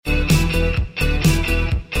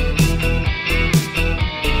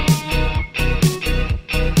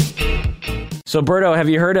So, Berto, have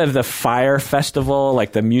you heard of the Fyre Festival,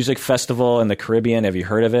 like the music festival in the Caribbean? Have you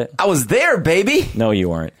heard of it? I was there, baby. No, you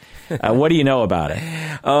weren't. What do you know about it?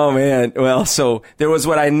 Oh, man. Well, so there was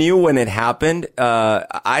what I knew when it happened.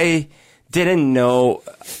 I didn't know.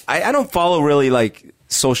 I don't follow really like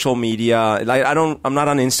social media. Like I'm not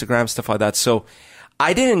on Instagram, stuff like that. So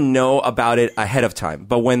I didn't know about it ahead of time.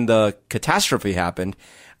 But when the catastrophe happened,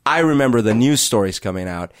 I remember the news stories coming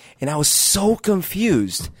out, and I was so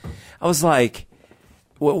confused. I was like,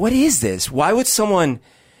 what is this? Why would someone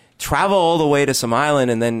travel all the way to some island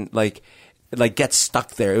and then like get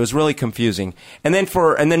stuck there? It was really confusing. And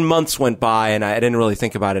then months went by and I didn't really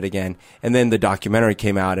think about it again. And then the documentary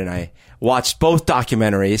came out and I watched both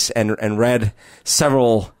documentaries and read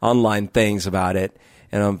several online things about it.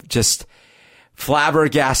 And I'm just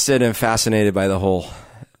flabbergasted and fascinated by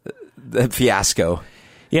the fiasco.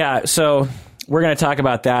 Yeah, so we're going to talk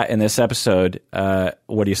about that in this episode.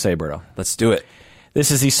 What do you say, Berto? Let's do it. This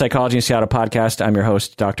is the Psychology in Seattle podcast. I'm your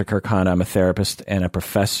host, Dr. Kirk Honda. I'm a therapist and a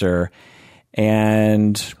professor.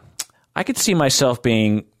 And I could see myself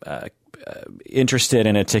being interested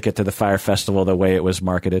in a ticket to the Fyre Festival the way it was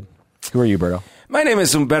marketed. Who are you, Berto? My name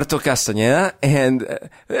is Humberto Castañeda, and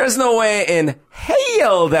there's no way in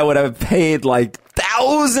hell that would have paid like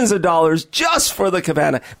thousands of dollars just for the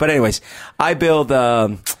cabana. But anyways, I build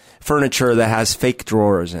furniture that has fake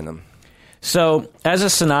drawers in them. So as a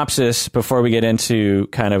synopsis, before we get into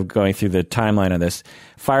kind of going through the timeline of this,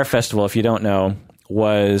 Fyre Festival, if you don't know,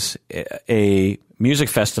 was a music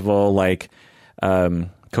festival like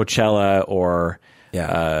Coachella or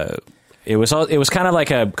it was kind of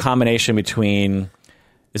like a combination between,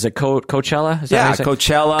 is it Coachella? Is that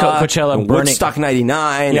Coachella, Woodstock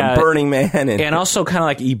 99, and Burning Man. And also kind of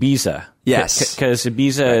like Ibiza. Yes. Because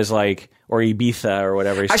Ibiza is like, or Ibiza or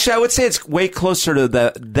whatever. Actually, I would say it's way closer to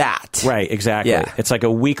that. Right, exactly. Yeah. It's like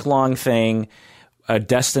a week-long thing, a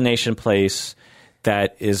destination place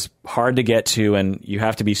that is hard to get to, and you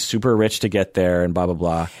have to be super rich to get there, and blah, blah,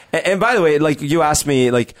 blah. And by the way, like you asked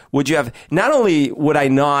me, like, would you have, not only would I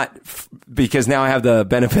not, because now I have the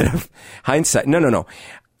benefit of hindsight. No.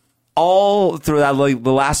 All throughout like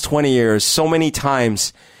the last 20 years, so many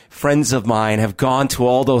times, friends of mine have gone to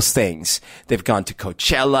all those things. They've gone to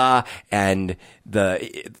Coachella and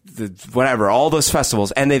the whatever, all those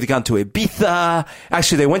festivals, and they've gone to Ibiza.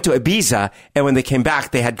 Actually, they went to Ibiza, and when they came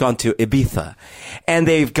back, they had gone to Ibiza. And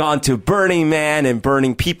they've gone to Burning Man and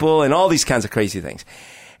Burning People and all these kinds of crazy things.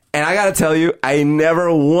 And I gotta tell you, I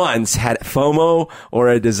never once had FOMO or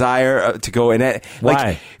a desire to go in it.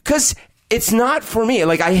 Why? Because it's not for me.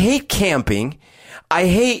 Like, I hate camping. I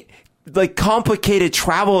hate like complicated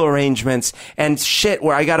travel arrangements and shit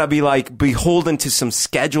where I gotta be like beholden to some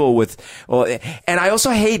schedule and I also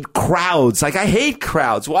hate crowds. Like, I hate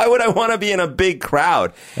crowds. Why would I want to be in a big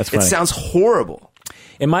crowd? That's funny. It sounds horrible.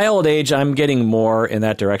 In my old age, I'm getting more in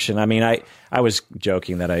that direction. I mean, I was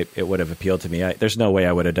joking that it would have appealed to me. There's no way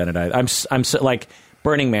I would have done it. I'm so, like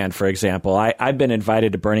Burning Man, for example. I've been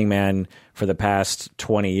invited to Burning Man for the past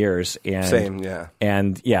 20 years. And, same, yeah.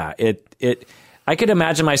 And yeah, I could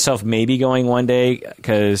imagine myself maybe going one day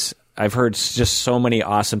because I've heard just so many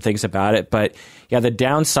awesome things about it. But yeah, the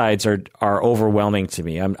downsides are overwhelming to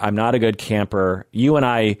me. I'm not a good camper. You and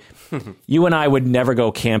I would never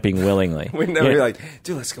go camping willingly. We'd never be like,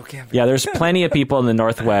 dude, let's go camping. Yeah, there's plenty of people in the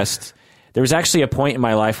Northwest. There was actually a point in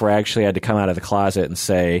my life where I actually had to come out of the closet and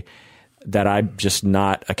say that I'm just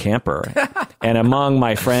not a camper. And among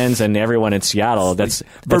my friends and everyone in Seattle, that's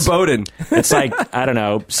verboten. It's like, I don't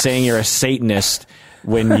know, saying you're a Satanist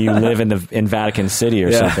when you live in Vatican City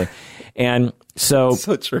or something. And so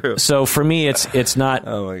true. So for me, it's not.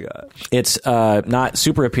 Oh my gosh. It's not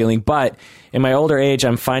super appealing. But in my older age,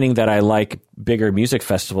 I'm finding that I like bigger music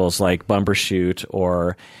festivals like Bumbershoot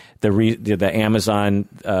or the Amazon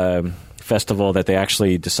festival that they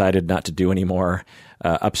actually decided not to do anymore.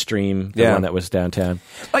 Upstream, the one that was downtown.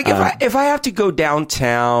 Like if I have to go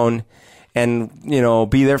downtown and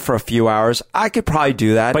be there for a few hours, I could probably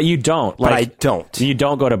do that. But you don't. But I don't. You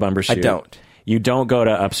don't go to Bumbershoot. I don't. You don't go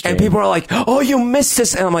to Upstream. And people are like, "Oh, you missed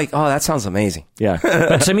this," and I'm like, "Oh, that sounds amazing." Yeah,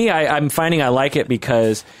 but to me, I'm finding I like it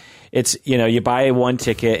because it's you buy one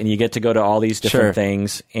ticket and you get to go to all these different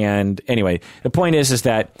things. And anyway, the point is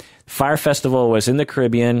that Fyre Festival was in the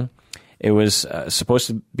Caribbean. It was supposed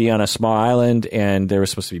to be on a small island, and there were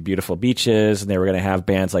supposed to be beautiful beaches, and they were going to have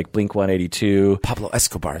bands like Blink-182, Pablo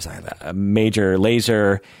Escobar's island, Major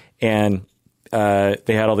Lazer, and they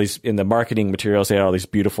had all these, in the marketing materials, they had all these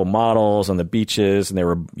beautiful models on the beaches, and there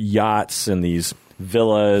were yachts and these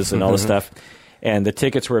villas and all this stuff. And the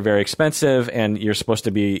tickets were very expensive, and you're supposed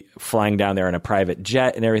to be flying down there in a private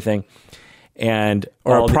jet and everything. and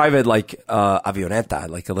or all a private like avioneta,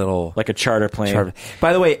 like a little like a charter plane.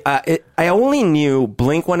 By the way, I only knew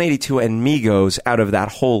Blink-182 and Migos out of that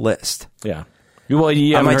whole list. Yeah. Well,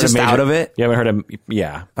 you am I just out of it? You haven't heard of?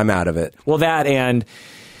 Yeah, I'm out of it. Well, that and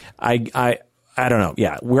I don't know.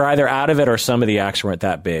 Yeah, we're either out of it or some of the acts weren't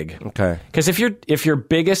that big. Okay. Because if your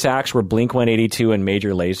biggest acts were Blink-182 and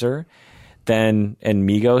Major Lazer, then and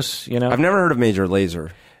Migos, I've never heard of Major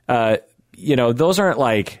Lazer. Those aren't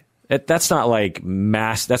like that's not like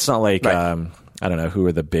mass. That's not like right. I don't know who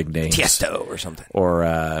are the big names. Tiesto or something.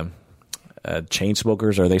 Or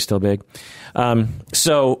Chainsmokers, are they still big?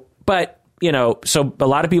 So a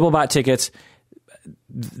lot of people bought tickets.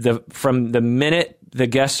 From the minute the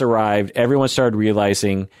guests arrived, everyone started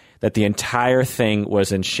realizing that the entire thing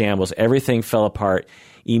was in shambles. Everything fell apart.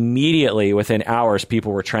 Immediately, within hours,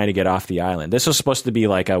 people were trying to get off the island. This was supposed to be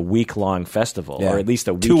like a week-long festival, or at least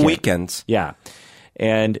a weekend. 2 weekends. Yeah.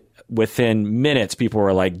 And within minutes, people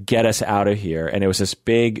were like, get us out of here. And it was this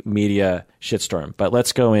big media shitstorm. But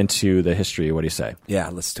let's go into the history. What do you say? Yeah,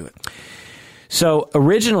 let's do it. So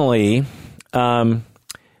originally, Fyre...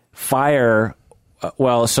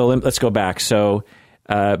 let's go back. So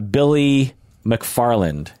Billy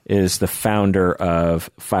McFarland is the founder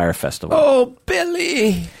of Fyre Festival. Oh,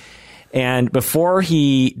 Billy! And before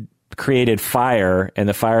he created Fyre and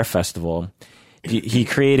the Fyre Festival, he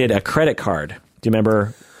created a credit card. Do you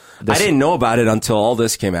remember this? I didn't know about it until all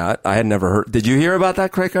this came out. I had never heard. Did you hear about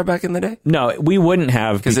that credit card back in the day? No, we wouldn't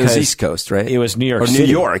have because it was East Coast, right? It was New York City. Or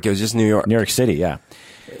New York. It was just New York. New York City, yeah.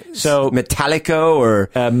 So Metallico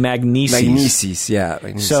or Magnesis. Yeah.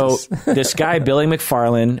 Magnesis. So this guy, Billy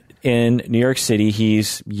McFarland, in New York City,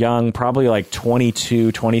 he's young, probably like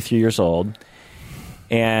 22, 23 years old.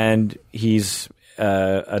 And he's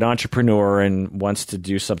an entrepreneur and wants to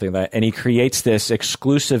do something like that. And he creates this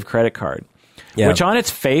exclusive credit card, which on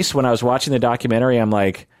its face, when I was watching the documentary, I'm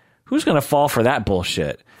like, who's going to fall for that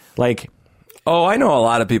bullshit? Like... Oh, I know a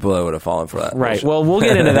lot of people that would have fallen for that. Right. bullshit. Well, we'll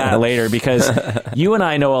get into that later because you and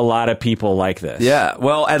I know a lot of people like this. Yeah.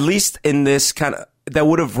 Well, at least in this kind of... That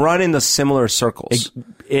would have run in the similar circles.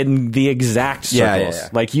 In the exact circles. Yeah.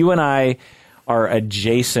 Like you and I are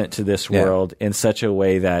adjacent to this world in such a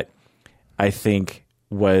way that I think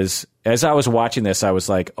was... As I was watching this, I was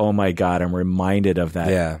like, oh my God, I'm reminded of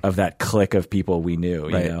that clique of people we knew,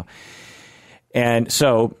 you know? And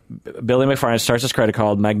so Billy McFarland starts this credit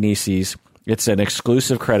called Magnesis. It's an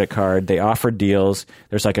exclusive credit card. They offer deals.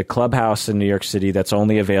 There's like a clubhouse in New York City that's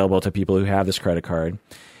only available to people who have this credit card.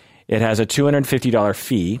 It has a $250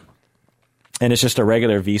 fee, and it's just a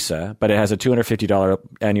regular Visa, but it has a $250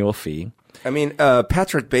 annual fee. I mean,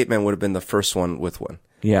 Patrick Bateman would have been the first one with one.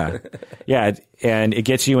 Yeah. Yeah, and it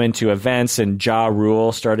gets you into events, and Ja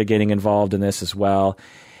Rule started getting involved in this as well.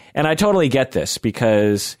 And I totally get this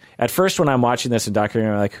because at first when I'm watching this in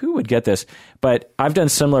documentary, I'm like, who would get this? But I've done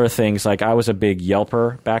similar things. Like I was a big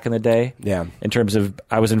Yelper back in the day. Yeah. In terms of,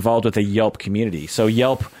 I was involved with the Yelp community. So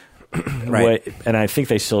Yelp, and I think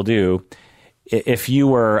they still do, if you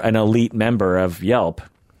were an elite member of Yelp,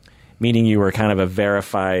 meaning you were kind of a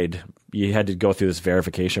verified, you had to go through this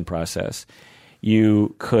verification process,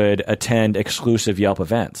 you could attend exclusive Yelp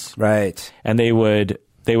events. Right. And they would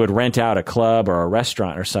rent out a club or a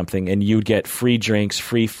restaurant or something, and you'd get free drinks,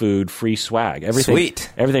 free food, free swag.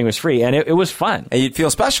 Everything was free, and it was fun. And you'd feel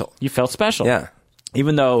special. You felt special. Yeah.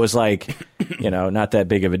 Even though it was like, not that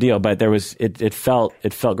big of a deal, but it felt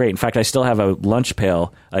great. In fact, I still have a lunch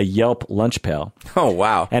pail, a Yelp lunch pail. Oh,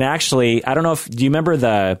 wow. And actually, I don't know do you remember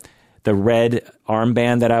the red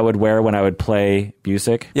armband that I would wear when I would play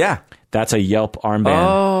music? Yeah. That's a Yelp armband.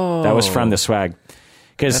 Oh. That was from the swag.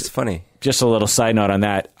 That's funny. Just a little side note on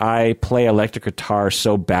that. I play electric guitar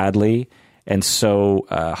so badly and so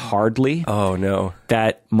hardly. Oh, no.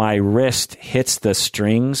 That my wrist hits the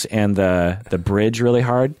strings and the bridge really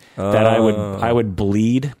hard. That I would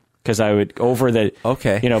bleed because I would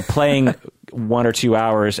playing 1 or 2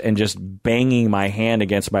 hours and just banging my hand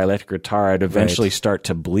against my electric guitar. I'd eventually start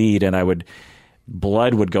to bleed and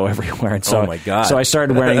blood would go everywhere. And so, oh my God. So I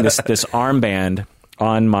started wearing this armband.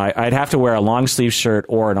 I'd have to wear a long sleeve shirt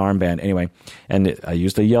or an armband anyway, and I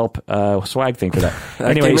used the Yelp swag thing for that.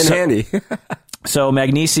 Anyway, came in handy. So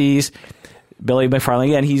Magnesis, Billy McFarland,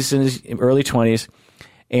 again, he's in his early 20s,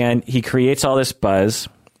 and he creates all this buzz,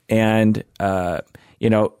 and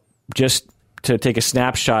just to take a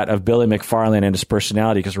snapshot of Billy McFarland and his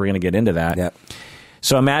personality, because we're going to get into that. Yep.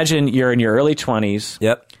 So imagine you're in your early 20s.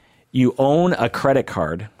 Yep. You own a credit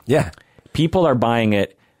card. Yeah. People are buying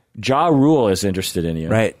it. Ja Rule is interested in you.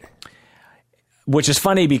 Right. Which is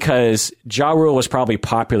funny because Ja Rule was probably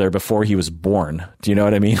popular before he was born. Do you know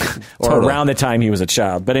what I mean? Or Totally. around the time he was a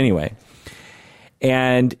child. But anyway.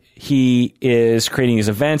 and he is creating these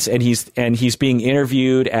events, and he's being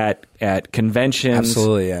interviewed at conventions.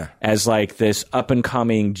 Absolutely, yeah. As like this up and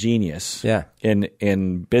coming genius. Yeah.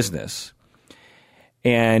 In business,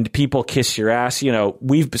 and people kiss your ass. You know,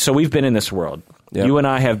 we've been in this world. Yep. You and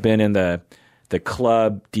I have been in the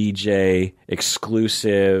club DJ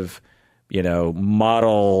exclusive, you know,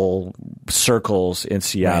 model circles in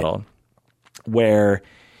Seattle, where,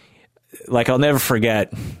 like, I'll never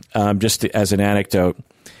forget, just as an anecdote,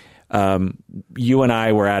 you and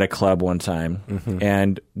I were at a club one time,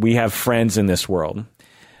 and we have friends in this world.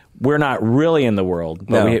 We're not really in the world,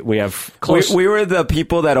 but we have close. We were the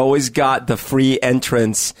people that always got the free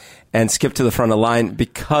entrance and skipped to the front of the line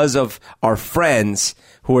because of our friends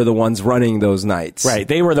who were the ones running those nights. Right.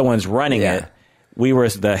 They were the ones running it. We were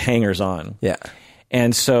the hangers on. Yeah.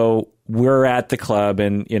 And so we're at the club,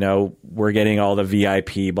 and, you know, we're getting all the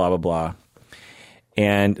VIP, blah, blah, blah.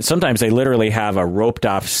 And sometimes they literally have a roped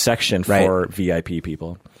off section for VIP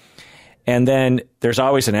people. And then there's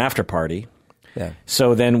always an after party. Yeah.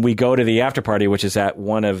 So then we go to the after party, which is at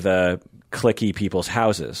one of the cliquey people's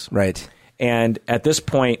houses. Right. And at this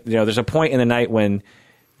point, you know, there's a point in the night when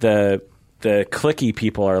the cliquey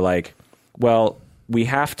people are like, well, we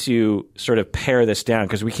have to sort of pare this down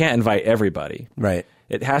because we can't invite everybody. Right.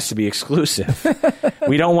 It has to be exclusive.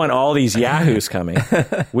 We don't want all these yahoos coming.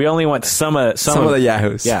 We only want some of the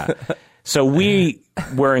yahoos. Yeah. So we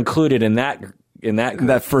were included in that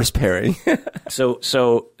that first pairing. So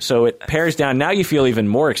it pairs down. Now you feel even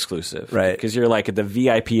more exclusive. Right. Because you're like the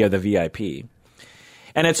VIP of the VIP.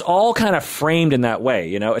 And it's all kind of framed in that way,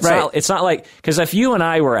 you know? It's not like, because if you and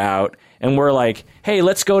I were out and we're like, hey,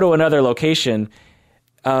 let's go to another location,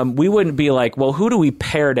 we wouldn't be like, well, who do we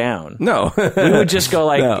pair down? No. We would just go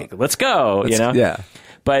like, let's go, you know? Yeah.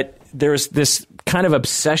 But there's this kind of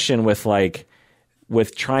obsession with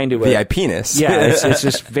trying to... VIP-ness. Yeah,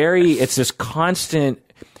 it's this constant...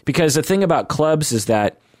 Because the thing about clubs is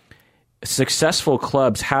that successful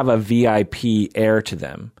clubs have a VIP air to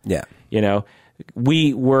them. Yeah. You know?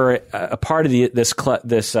 We were a part of this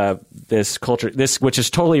culture, which is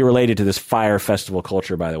totally related to this Fyre festival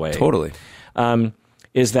culture, by the way. Totally.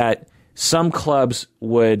 Is that some clubs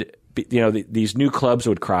would, these new clubs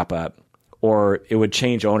would crop up, or it would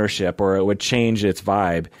change ownership, or it would change its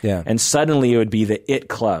vibe. Yeah. And suddenly it would be the it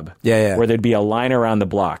club. Yeah. Where there'd be a line around the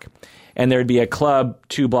block. And there'd be a club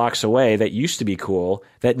 2 blocks away that used to be cool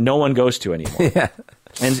that no one goes to anymore. Yeah.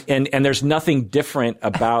 And there's nothing different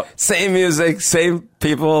about same music, same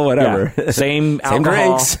people, whatever. Yeah, same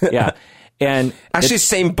alcohol. Drinks. Yeah. And actually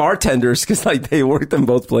same bartenders, because like they worked in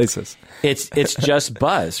both places. It's just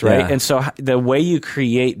buzz, right? Yeah. And so the way you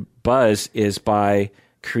create buzz is by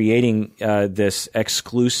creating this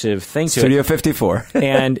exclusive thing to Studio 54.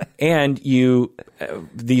 and you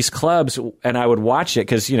these clubs, and I would watch it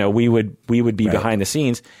because we would be behind the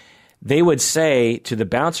scenes. They would say to the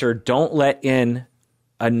bouncer, "Don't let in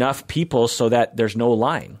enough people so that there's no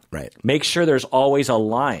line. Right. Make sure there's always a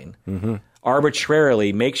line. Mm-hmm.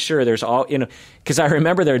 Arbitrarily, make sure there's all, because I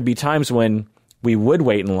remember there'd be times when we would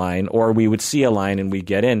wait in line, or we would see a line and we'd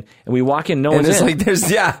get in, and we walk in, no one's in. And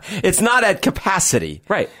it's like, it's not at capacity.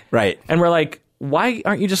 Right. Right. And we're like, why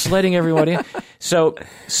aren't you just letting everyone in? So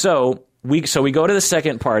we go to the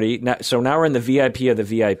second party. So now we're in the VIP of the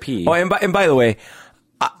VIP. Oh, and by the way,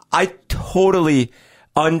 I totally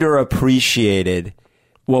underappreciated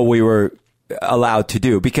what we were allowed to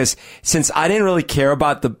do, because since I didn't really care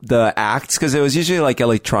about the acts, because it was usually like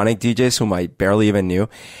electronic DJs whom I barely even knew.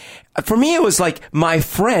 For me, it was like my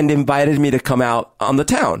friend invited me to come out on the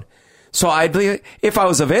town. So I'd be, if I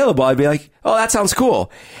was available, I'd be like, oh, that sounds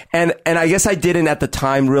cool. And I guess I didn't at the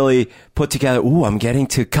time really put together, ooh, I'm getting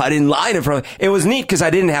to cut in line in front of, it was neat because I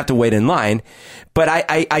didn't have to wait in line. But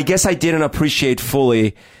I guess I didn't appreciate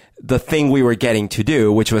fully the thing we were getting to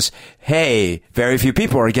do, which was, hey, very few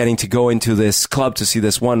people are getting to go into this club to see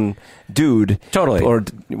this one dude. Totally. Or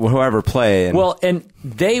whoever play. And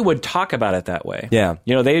they would talk about it that way. Yeah.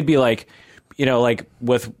 They'd be like, like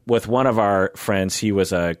with one of our friends, he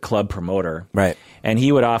was a club promoter. Right. And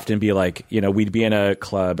he would often be like, we'd be in a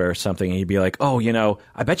club or something, and he'd be like, oh,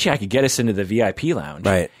 I bet you I could get us into the VIP lounge.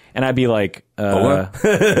 Right. And I'd be like,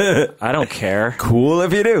 I don't care. Cool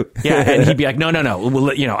if you do. Yeah, and he'd be like, no,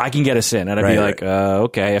 well, I can get us in. And I'd be like,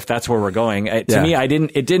 okay, if that's where we're going. To me,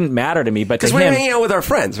 it didn't matter to me, but to him, because we're hanging out with our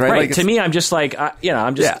friends, right? Right. To me, I'm just like,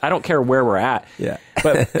 I don't care where we're at. Yeah.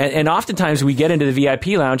 But and oftentimes we get into the VIP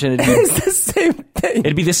lounge and it's the same thing.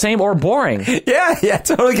 It'd be the same or boring. Yeah,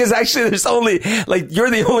 totally. Because actually, there's only you're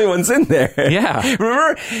the only ones in there. Yeah.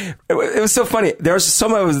 Remember, it was so funny. There's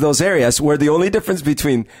some of those areas where the only difference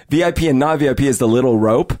between VIP and non-VIP is the little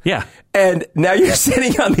rope. Yeah. And now you're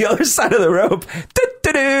sitting on the other side of the rope.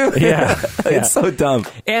 Yeah. It's so dumb.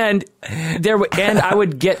 And I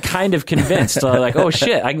would get kind of convinced, like, oh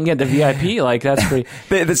shit, I can get the VIP. Like, that's pretty.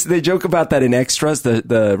 They joke about that in Extras,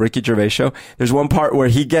 the Ricky Gervais show. There's one part where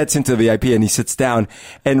he gets into the VIP and he sits down,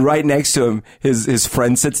 and right next to him, his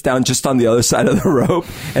friend sits down just on the other side of the rope,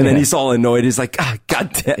 and then he's all annoyed. He's like,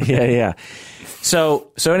 God damn. Yeah.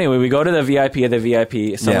 So anyway, we go to the VIP at the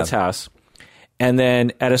VIP someone's house. And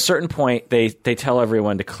then at a certain point, they tell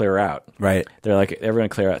everyone to clear out. Right. They're like, everyone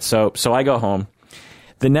clear out. So I go home.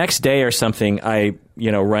 The next day or something, I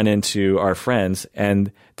run into our friends,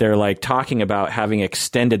 and they're like talking about having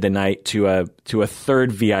extended the night to a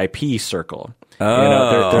third VIP circle.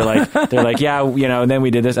 Oh. They're like, yeah, and then we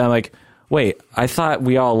did this. And I'm like, wait, I thought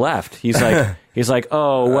we all left. He's like,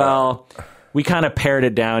 oh well. We kind of pared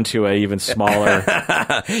it down to a even smaller.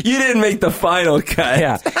 You didn't make the final cut.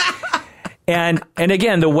 Yeah. And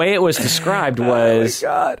again, the way it was described was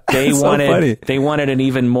they wanted an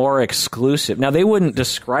even more exclusive. Now, they wouldn't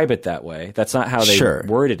describe it that way. That's not how they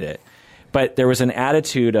worded it. But there was an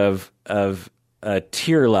attitude of a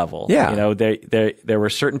tier level. Yeah. There were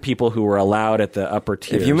certain people who were allowed at the upper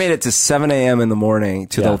tiers. If you made it to 7 a.m. in the morning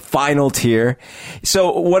to the final tier.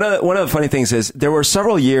 So one of the funny things is there were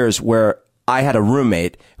several years where I had a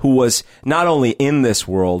roommate who was not only in this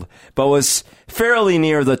world, but was fairly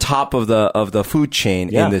near the top of the food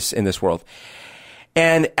chain in this world.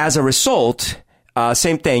 And as a result,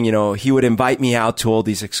 same thing, he would invite me out to all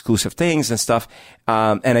these exclusive things and stuff.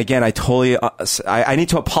 And again, I totally, I need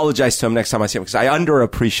to apologize to him next time I see him because I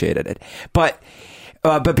underappreciated it. But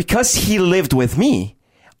because he lived with me,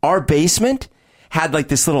 our basement had like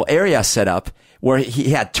this little area set up where he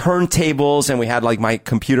had turntables, and we had like my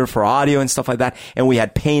computer for audio and stuff like that. And we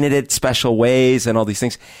had painted it special ways and all these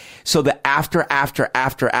things. So the after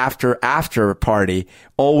party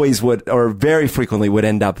always would, or very frequently would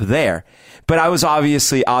end up there. But I was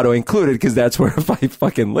obviously auto included because that's where I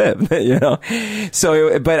fucking live,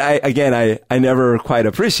 So, but I never quite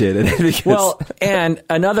appreciated it. Because well, and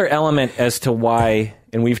another element as to why,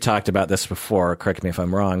 and we've talked about this before, correct me if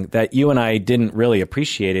I'm wrong, that you and I didn't really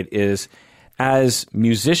appreciate it is, as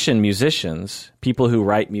musicians, people who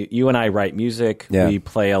write, you and I write music. Yeah. We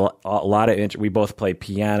play a lot of. We both play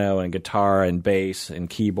piano and guitar and bass and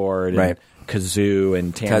keyboard and kazoo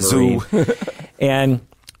and tambourine, and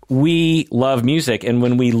we love music. And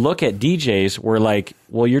when we look at DJs, we're like,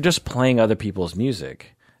 well, you're just playing other people's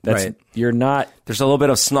music. You're not. There's a little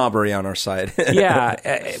bit of snobbery on our side.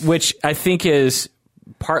 Yeah, which I think is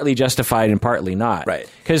partly justified and partly not. Right.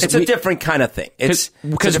 Because it's a different kind of thing.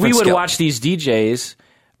 Because we would watch these DJs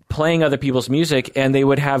playing other people's music, and they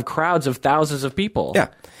would have crowds of thousands of people. Yeah.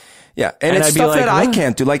 Yeah. And it's stuff that I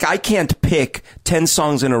can't do. Like, I can't pick 10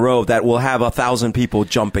 songs in a row that will have 1,000 people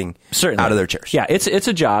jumping out of their chairs. Yeah. It's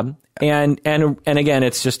a job. And again,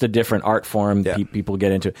 it's just a different art form people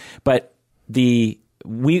get into. But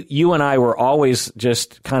you and I were always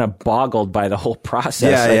just kind of boggled by the whole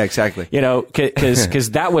process. Yeah, exactly.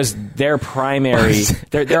 Because that was their primary,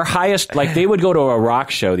 their highest, like they would go to a rock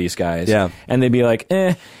show, these guys. Yeah. And they'd be like,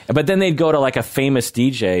 eh. But then they'd go to like a famous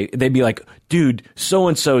DJ. They'd be like, dude,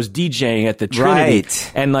 so-and-so's DJing at the Trinity.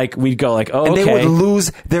 Right. And like, we'd go like, oh, and okay. they would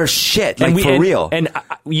lose their shit, like for real. And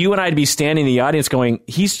you and I'd be standing in the audience going,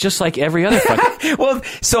 he's just like every other fucker. Well,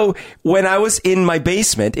 so when I was in my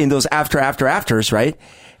basement, in those afters, right?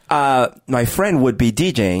 My friend would be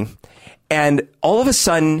DJing, and all of a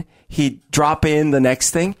sudden he'd drop in the next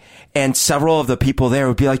thing, and several of the people there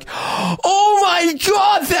would be like, "Oh my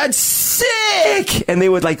God, that's sick!" And they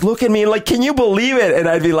would like look at me and like, "Can you believe it?" And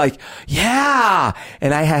I'd be like, "Yeah,"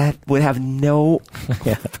 and I would have no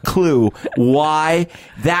clue why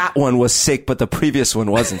that one was sick, but the previous one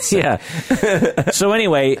wasn't sick. Yeah. So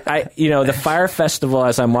anyway, the Fyre Festival,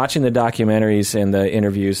 as I'm watching the documentaries and the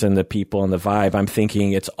interviews and the people and the vibe, I'm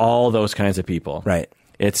thinking it's all those kinds of people. Right.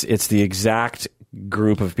 It's the exact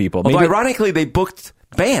group of people. Although ironically, they booked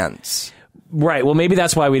bands. Right. Well, maybe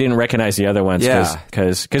that's why we didn't recognize the other ones.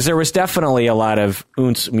 Because there was definitely a lot of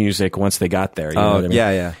ounce music once they got there. You know what I mean?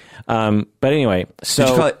 Yeah. But anyway, so.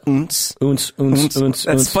 Did you call it ounce? Ounce.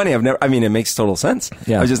 That's funny. It makes total sense.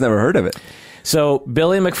 Yeah. I've just never heard of it. So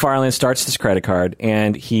Billy McFarland starts this credit card,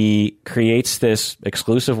 and he creates this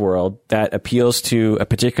exclusive world that appeals to a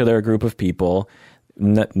particular group of people,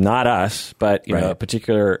 not us, but a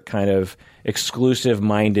particular kind of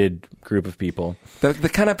exclusive-minded group of people. The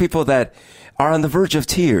kind of people that are on the verge of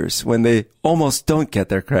tears when they almost don't get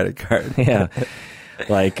their credit card. Yeah.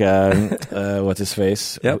 Like, what's his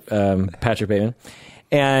face? Yep. Patrick Bateman.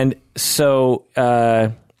 And so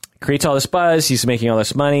creates all this buzz. He's making all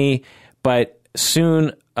this money. But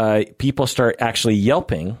soon people start actually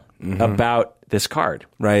yelping about this card.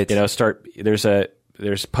 Right.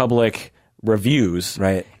 There's public reviews.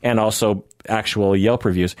 Right. And also actual Yelp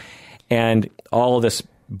reviews. And all of this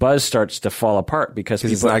buzz starts to fall apart because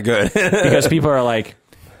it's not good. because people are like,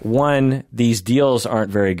 one, these deals aren't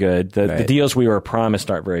very good. The deals we were promised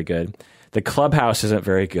aren't very good. The clubhouse isn't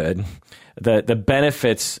very good. The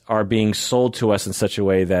benefits are being sold to us in such a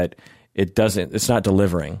way that it's not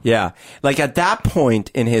delivering. Yeah. Like at that point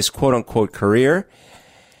in his quote unquote career,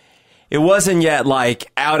 it wasn't yet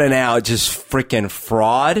like out and out just freaking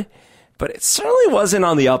fraud, but it certainly wasn't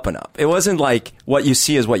on the up and up. It wasn't like what you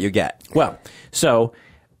see is what you get. Well, so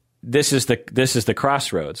this is the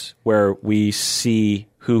crossroads where we see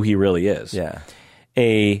who he really is. Yeah.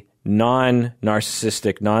 A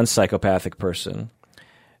non-narcissistic, non-psychopathic person.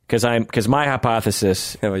 Because my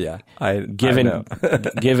hypothesis,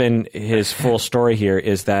 given his full story here,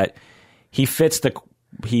 is that he fits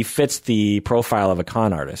the profile of a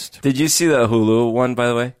con artist. Did you see the Hulu one, by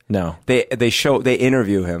the way? No. They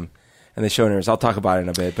interview him, and they show interviews. I'll talk about it in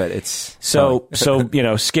a bit, but it's so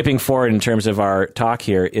skipping forward in terms of our talk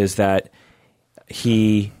here is that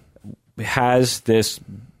he has this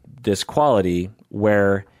quality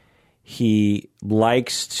where he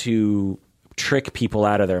likes to trick people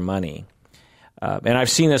out of their money. And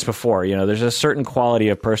I've seen this before. There's a certain quality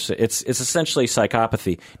of person. It's essentially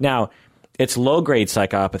psychopathy. Now, it's low-grade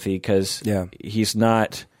psychopathy because he's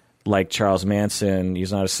not like Charles Manson.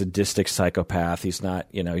 He's not a sadistic psychopath. He's not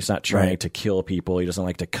trying to kill people. He doesn't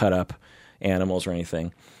like to cut up animals or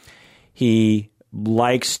anything. He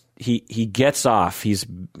gets off. He's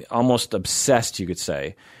almost obsessed, you could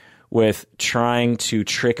say, with trying to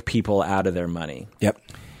trick people out of their money. Yep.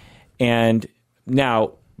 And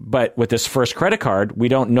now, but with this first credit card, we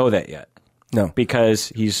don't know that yet. No. Because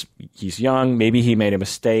he's young. Maybe he made a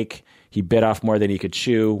mistake. He bit off more than he could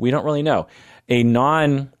chew. We don't really know. A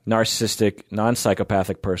non-narcissistic,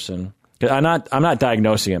 non-psychopathic person. I'm not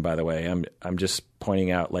diagnosing him, by the way. I'm just pointing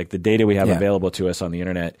out, like, the data we have available to us on the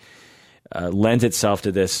internet lends itself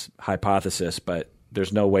to this hypothesis, but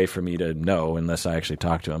there's no way for me to know unless I actually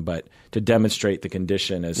talk to him. But to demonstrate the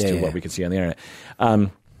condition as to what we can see on the internet.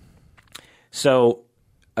 So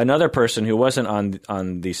another person who wasn't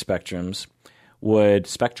on these spectrums would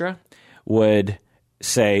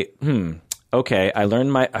say, okay, I've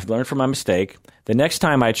learned from my mistake. The next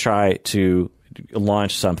time I try to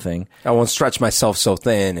launch something, I won't stretch myself so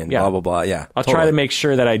thin and blah, blah, blah. Yeah. I'll try to make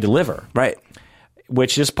sure that I deliver. Right.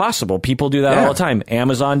 Which is possible. People do that all the time.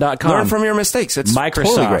 Amazon.com. Learn from your mistakes. It's Microsoft,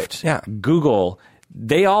 totally great. Yeah. Google.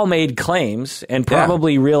 They all made claims and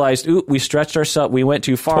probably realized, we stretched ourselves. We went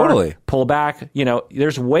too far. Totally. Pull back.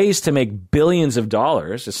 There's ways to make billions of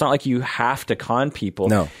dollars. It's not like you have to con people.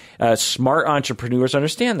 No. Smart entrepreneurs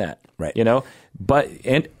understand that. Right. But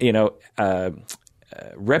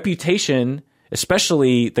reputation,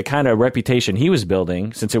 especially the kind of reputation he was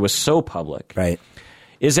building, since it was so public. Right.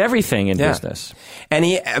 Is everything in business. And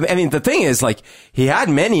the thing is, like, he had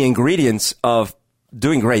many ingredients of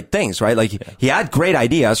doing great things, right? Like, he had great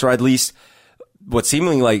ideas, or at least what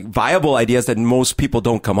seemingly like viable ideas that most people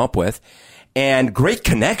don't come up with, and great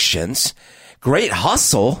connections, great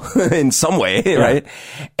hustle in some way, right?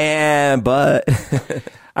 But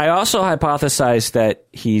I also hypothesize that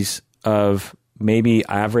he's of maybe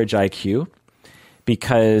average IQ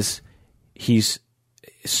because he's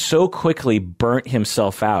so quickly burnt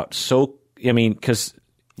himself out. Because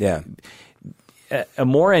a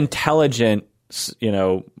more intelligent,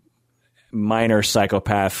 minor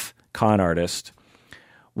psychopath con artist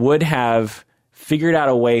would have figured out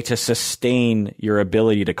a way to sustain your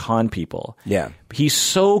ability to con people. Yeah. He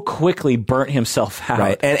so quickly burnt himself out.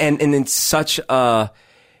 Right. And in such a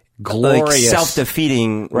glorious,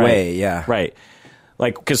 self-defeating way. Yeah. Right.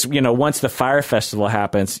 Like, because, once the Fyre Festival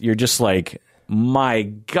happens, you're just like, my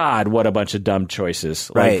God, what a bunch of dumb choices.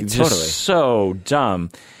 Right. Just totally. So dumb.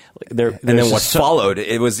 And then what followed,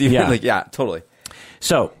 it was even totally.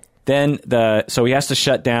 So then so he has to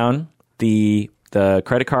shut down the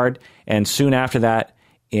credit card, and soon after that,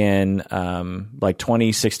 in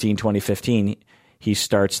 2016, 2015, he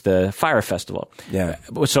starts the Fyre Festival. Yeah.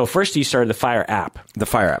 So first he started the Fyre app. The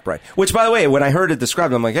Fyre app, right. Which, by the way, when I heard it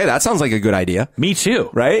described, I'm like, hey, that sounds like a good idea. Me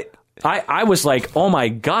too. Right? I was like, oh my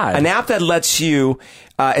God. An app that lets you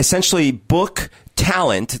essentially book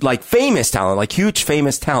talent, like famous talent, like huge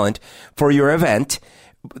famous talent for your event.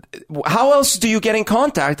 How else do you get in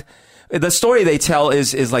contact? The story they tell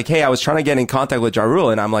is like, hey, I was trying to get in contact with Ja Rule,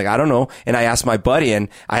 and I'm like, I don't know. And I asked my buddy, and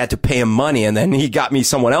I had to pay him money, and then he got me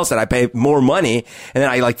someone else that I paid more money. And then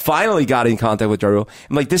I finally got in contact with Ja Rule.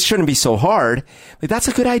 I'm like, this shouldn't be so hard. Like, that's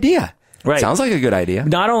a good idea. Right. Sounds like a good idea.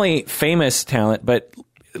 Not only famous talent, but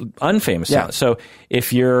unfamous talent. So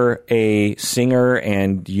if you're a singer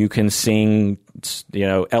and you can sing,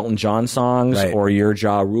 Elton John songs, or you're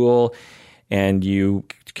Ja Rule and you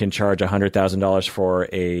can charge $100,000 for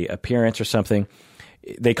a appearance or something,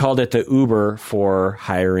 they called it the Uber for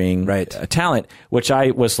hiring talent, which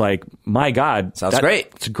I was like, my God, sounds great.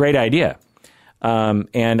 It's a great idea.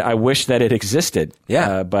 And I wish that it existed.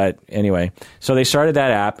 Yeah. But anyway, so they started that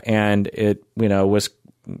app, and it, was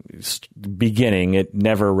beginning. It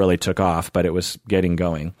never really took off, but it was getting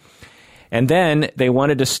going. And then they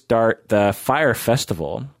wanted to start the Fyre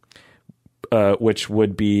Festival, which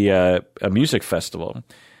would be a music festival.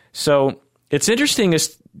 So it's interesting.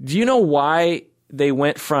 Do you know why they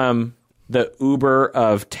went from the Uber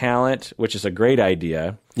of talent, which is a great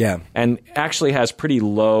idea, and actually has pretty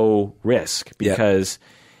low risk because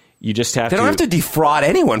you just have They don't have to defraud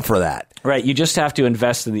anyone for that. Right. You just have to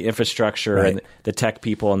invest in the infrastructure and the tech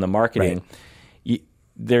people and the marketing.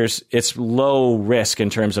 It's low risk in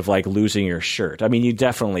terms of like losing your shirt. I mean, you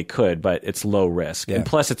definitely could, but it's low risk. And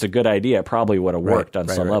plus, it's a good idea. It probably would have worked on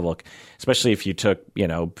some level, especially if you took,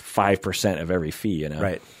 5% of every fee,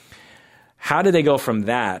 Right. How did they go from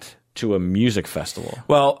that to a music festival?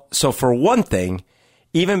 Well, so for one thing,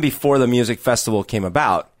 even before the music festival came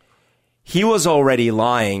about, he was already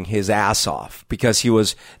lying his ass off because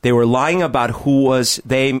they were lying about who was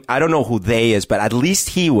they. I don't know who they is, but at least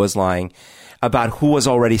he was lying about who was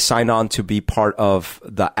already signed on to be part of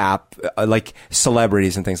the app, like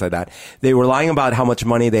celebrities and things like that. They were lying about how much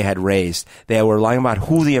money they had raised. They were lying about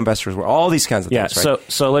who the investors were, all these kinds of things. Right?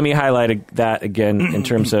 So let me highlight that again in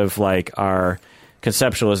terms of like our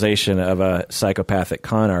conceptualization of a psychopathic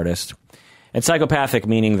con artist. And psychopathic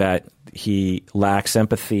meaning that he lacks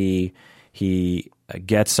empathy, he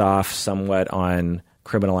gets off somewhat on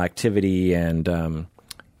criminal activity and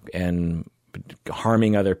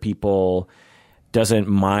harming other people, doesn't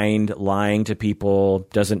mind lying to people,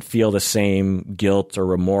 doesn't feel the same guilt or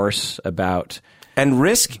remorse about. And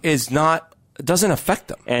risk doesn't affect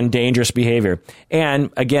them. And dangerous behavior.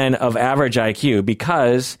 And again, of average IQ,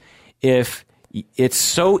 because if it's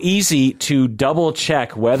so easy to double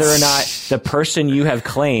check whether or not the person you have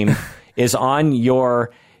claimed is on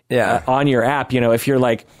your app. If you're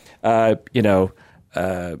like,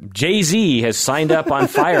 Jay-Z has signed up on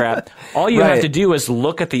Fyre app. All you have to do is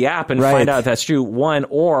look at the app and find out if that's true.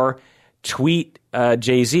 Or tweet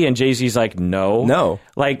Jay-Z, and Jay-Z's like, no.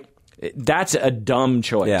 Like, that's a dumb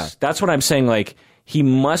choice. Yeah. That's what I'm saying. Like, he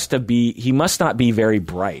must not be very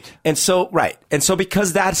bright. And so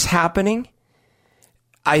because that's happening,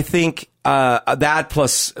 I think that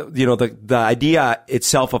plus the idea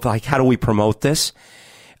itself of like, how do we promote this?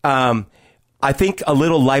 I think a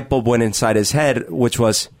little light bulb went inside his head, which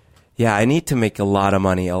was, I need to make a lot of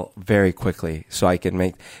money very quickly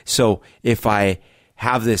so if I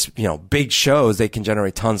have this, big shows, they can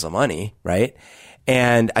generate tons of money, right?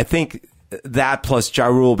 And I think that plus Ja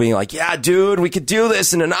Rule being like, yeah, dude, we could do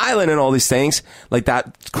this in an island and all these things, like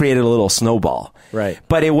that created a little snowball. Right.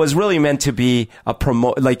 But it was really meant to be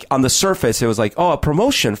like on the surface, it was like, a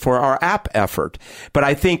promotion for our app effort. But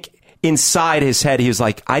I think inside his head, he was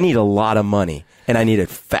like, I need a lot of money and I need it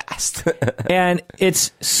fast. And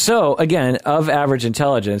it's so, again, of average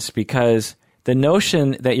intelligence, because the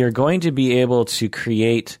notion that you're going to be able to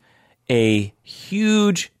create a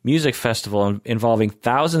huge music festival involving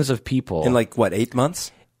thousands of people in like, 8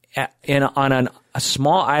 months? On a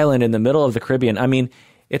small island in the middle of the Caribbean. I mean,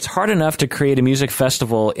 it's hard enough to create a music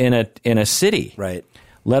festival in a city. Right.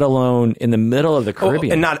 Let alone in the middle of the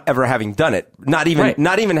Caribbean. And not ever having done it. Not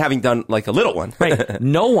even having done like a little one. Right.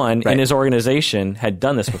 No one in his organization had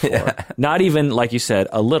done this before. Yeah. Not even, like you said,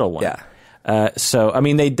 a little one. Yeah. So, I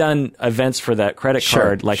mean, they'd done events for that credit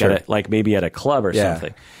card, like maybe at a club or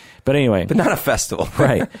something. But anyway. But not a festival.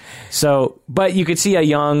 Right. So, but you could see a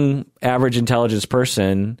young, average intelligence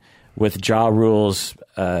person with Ja Rule's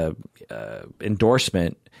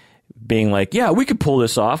endorsement being like, yeah, we could pull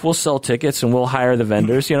this off. We'll sell tickets and we'll hire the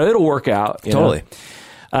vendors. It'll work out. Totally.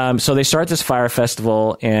 So they start this Fyre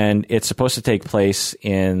Festival, and it's supposed to take place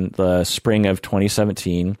in the spring of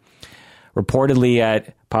 2017, reportedly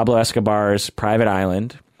at Pablo Escobar's private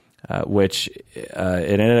island, which it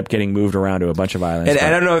ended up getting moved around to a bunch of islands. And I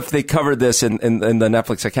don't know if they covered this in the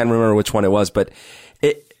Netflix. I can't remember which one it was, but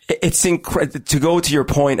it's incredible to go to your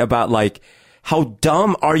point about like, how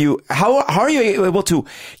dumb are you? How are you able to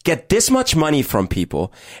get this much money from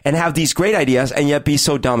people and have these great ideas and yet be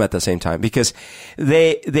so dumb at the same time? Because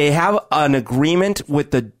they have an agreement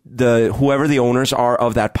with the whoever the owners are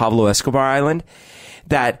of that Pablo Escobar island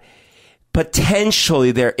that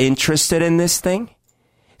potentially they're interested in this thing.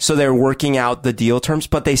 So they're working out the deal terms,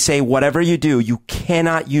 but they say whatever you do, you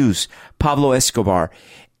cannot use Pablo Escobar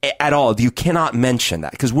at all. You cannot mention that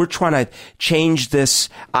because we're trying to change this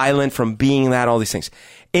island from being that, all these things.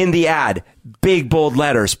 In the ad, big bold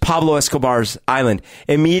letters, Pablo Escobar's island.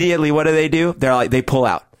 Immediately, what do? They're like, they pull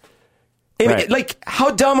out. Right. Like, how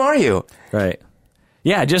dumb are you? Right.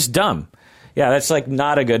 Yeah, just dumb. Yeah, that's like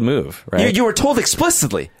not a good move, right? You were told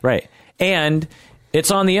explicitly. Right. And it's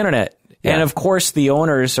on the internet. Yeah. And of course the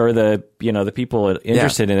owners or the people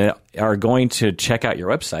interested in it are going to check out your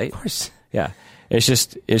website. Of course. Yeah. It's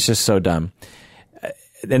just so dumb.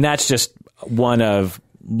 And that's just one of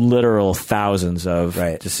literal thousands of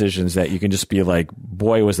decisions that you can just be like,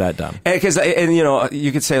 boy, was that dumb. Because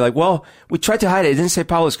you could say like, well, we tried to hide it. It didn't say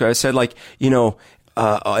Pablo Escobar. It said like,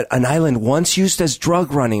 an island once used as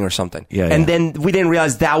drug running or something. Yeah, and then we didn't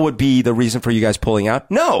realize that would be the reason for you guys pulling out.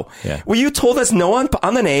 No. Yeah. Well, you told us no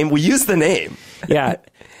on the name. We used the name. Yeah.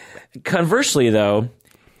 Conversely, though,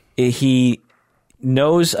 he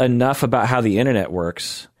knows enough about how the internet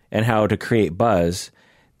works and how to create buzz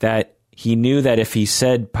that he knew that if he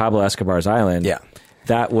said Pablo Escobar's island,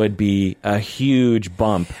 that would be a huge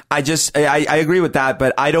bump. I agree with that,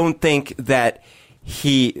 but I don't think that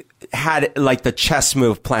he had like the chess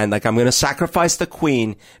move plan. Like, I'm going to sacrifice the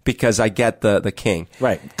queen because I get the king.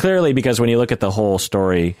 Right. Clearly, because when you look at the whole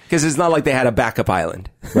story, because it's not like they had a backup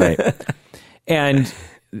island. Right. And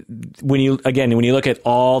when you look at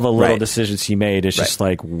all the little decisions he made, it's just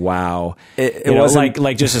like, wow. It was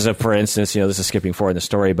like just as a, for instance, this is skipping forward in the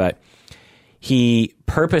story, but he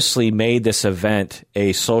purposely made this event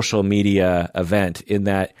a social media event in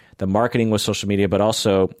that the marketing was social media, but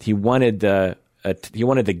also he wanted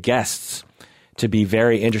the guests to be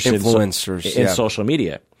very interested influencers in social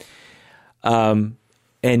media. And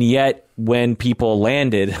yet when people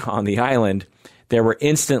landed on the island, there were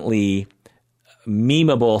instantly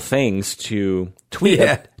memeable things to tweet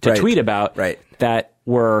about that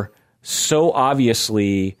were so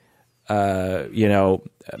obviously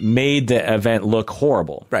made the event look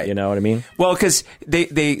horrible. Right. You know what I mean? Well, because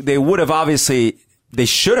they would have they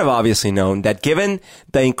should have obviously known that given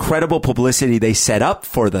the incredible publicity they set up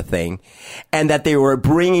for the thing and that they were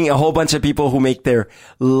bringing a whole bunch of people who make their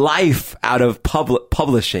life out of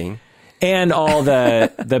publishing. And all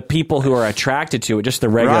the people who are attracted to it, just the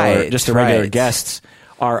regular guests,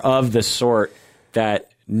 are of the sort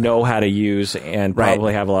that know how to use and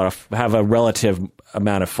probably have a relative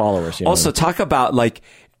amount of followers. Also, talk about like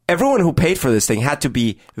everyone who paid for this thing had to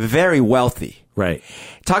be very wealthy. Right.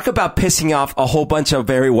 Talk about pissing off a whole bunch of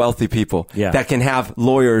very wealthy people that can have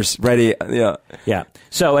lawyers ready. Yeah. Yeah.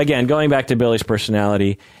 So again, going back to Billy's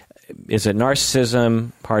personality, is it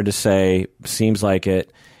narcissism? Hard to say. Seems like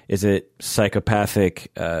it. Is it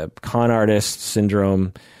psychopathic con artist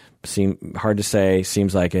syndrome? Hard to say.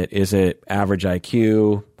 Seems like it. Is it average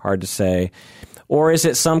IQ? Hard to say. Or is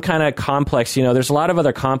it some kind of complex? There's a lot of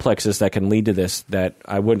other complexes that can lead to this that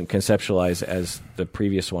I wouldn't conceptualize as the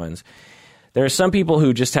previous ones. There are some people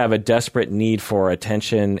who just have a desperate need for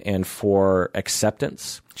attention and for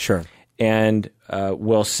acceptance. Sure. And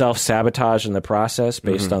will self-sabotage in the process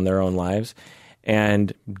based on their own lives.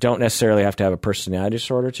 And don't necessarily have to have a personality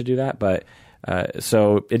disorder to do that. But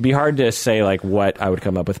so it'd be hard to say like what I would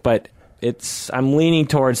come up with. But I'm leaning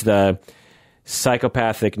towards the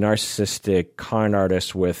psychopathic, narcissistic con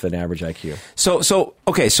artist with an average IQ.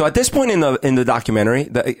 So at this point in the documentary,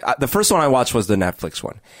 the first one I watched was the Netflix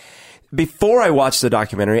one. Before I watched the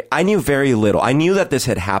documentary, I knew very little. I knew that this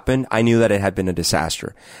had happened. I knew that it had been a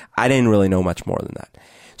disaster. I didn't really know much more than that.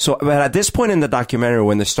 So, but at this point in the documentary,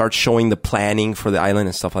 when they start showing the planning for the island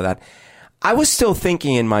and stuff like that, I was still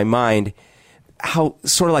thinking in my mind how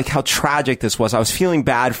tragic this was. I was feeling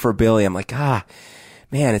bad for Billy. I'm like,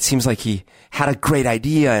 man, it seems like he had a great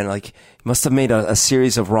idea and like must have made a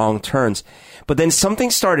series of wrong turns. But then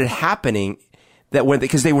something started happening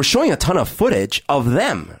because they were showing a ton of footage of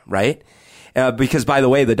them, right? Because, by the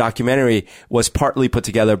way, the documentary was partly put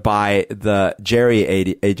together by the Jerry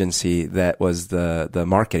agency that was the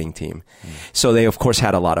marketing team. So they, of course,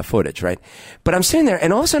 had a lot of footage, right? But I'm sitting there,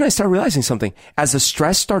 and all of a sudden I start realizing something. As the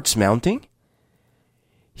stress starts mounting,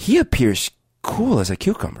 he appears cool as a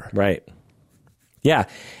cucumber. Right. Yeah.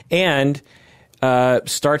 And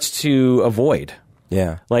starts to avoid.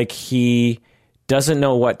 Yeah. Like he doesn't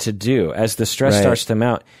know what to do as the stress starts to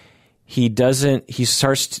mount. He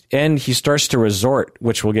starts to resort,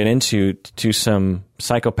 which we'll get into, to some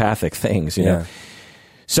psychopathic things, you know?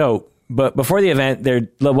 So, but before the event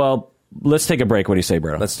let's take a break. What do you say,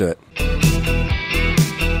 bro? Let's do it.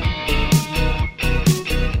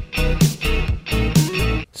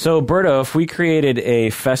 So, Berto, if we created a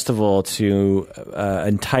festival to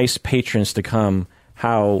entice patrons to come,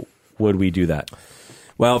 how would we do that?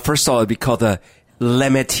 Well, first of all, it'd be called a Le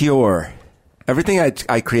Meteor. Everything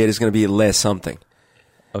I create is going to be Le something.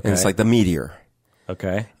 Okay. And it's like the meteor.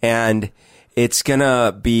 Okay. And it's going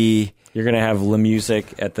to be... You're going to have Le Music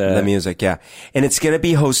at the... Le Music, yeah. And it's going to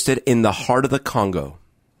be hosted in the heart of the Congo.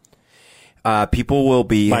 People will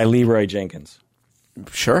be... By Leroy Jenkins.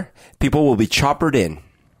 Sure. People will be choppered in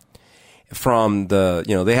from the...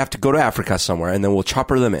 they have to go to Africa somewhere, and then we'll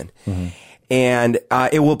chopper them in. Mm-hmm. And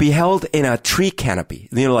it will be held in a tree canopy.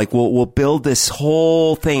 We'll build this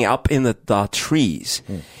whole thing up in the trees.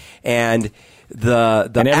 Mm. And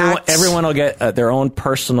everyone will get their own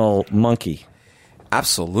personal monkey.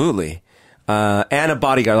 Absolutely. And a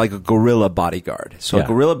bodyguard, like a gorilla bodyguard. So a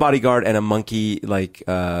gorilla bodyguard and a monkey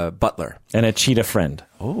butler. And a cheetah friend.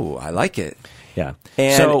 Oh, I like it. Yeah.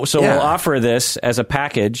 And so we'll offer this as a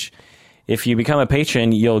package. If you become a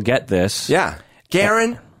patron, you'll get this. Yeah.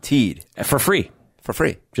 Guaranteed. For free. For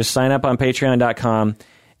free. Just sign up on patreon.com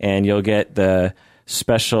and you'll get the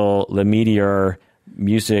special Le Meteor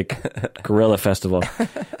Music Gorilla Festival.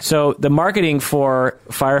 So the marketing for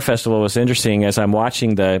Fyre Festival was interesting. As I'm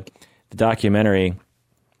watching the documentary,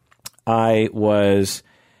 I was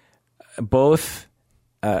both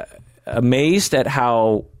amazed at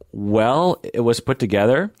how well it was put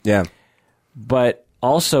together. Yeah. But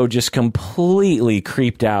also just completely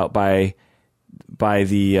creeped out by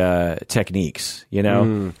the techniques,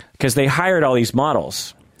 because they hired all these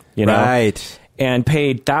models, right, and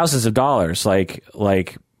paid thousands of dollars,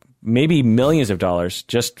 like maybe millions of dollars,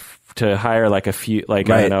 just to hire like a few, I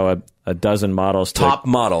don't know, a dozen models, top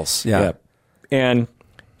models, yeah. And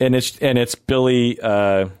it's Billy,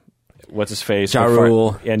 what's his face, Ja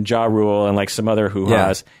Rule, and like some other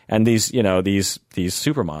hoo-has, and these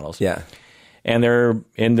supermodels, yeah. And they're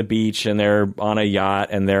in the beach, and they're on a yacht,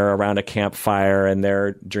 and they're around a campfire, and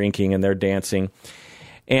they're drinking, and they're dancing.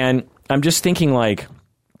 And I'm just thinking,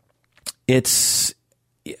 it's,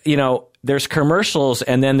 there's commercials,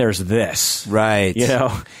 and then there's this. Right.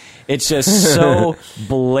 It's just so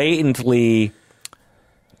blatantly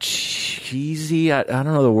cheesy. I don't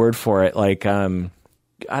know the word for it. I don't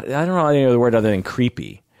know any other word other than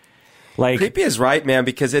creepy. Creepy is right, man,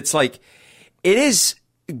 because it's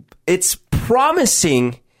it's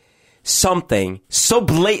promising something so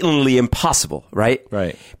blatantly impossible, right?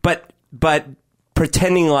 Right. But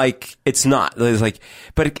pretending like it's not. It's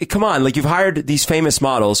come on, you've hired these famous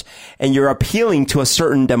models and you're appealing to a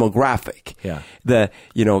certain demographic. Yeah. The,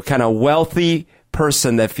 kind of wealthy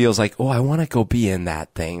person that feels like, oh, I want to go be in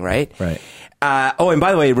that thing, right? Right. And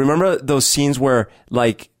by the way, remember those scenes where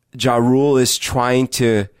Ja Rule is trying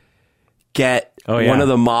to get one of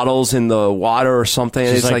the models in the water or something?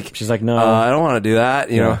 She's like, no, I don't want to do that.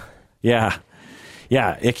 You know? Yeah.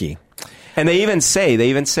 Icky. And they even say,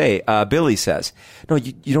 Billy says, no,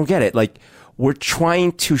 you don't get it. We're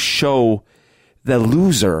trying to show the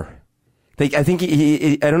loser. I think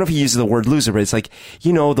I don't know if he uses the word loser, but it's the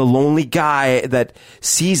lonely guy that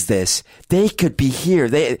sees this, they could be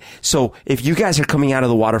here. So if you guys are coming out of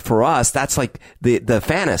the water for us, that's the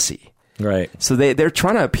fantasy. Right. So they're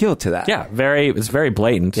trying to appeal to that. Yeah. It's very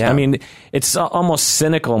blatant. Yeah. I mean, it's almost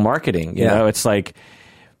cynical marketing. You know, it's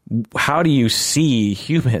how do you see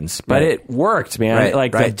humans? But it worked, man.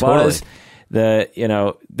 Right. The buzz,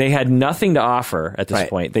 they had nothing to offer at this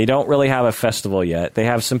point. They don't really have a festival yet. They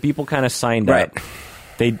have some people kind of signed up.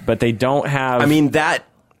 But they don't have. I mean, that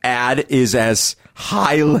ad is as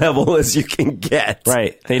high level as you can get.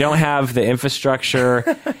 Right. They don't have the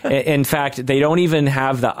infrastructure. In fact, they don't even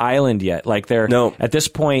have the island yet. At this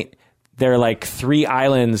point, they're 3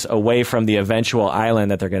 islands away from the eventual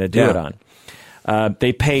island that they're going to do it on.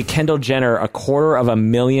 They pay Kendall Jenner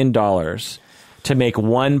 $250,000 to make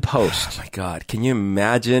one post. Oh my God. Can you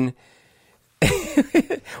imagine?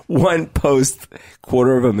 One post,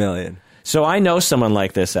 $250,000. So I know someone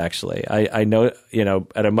like this, actually. I know,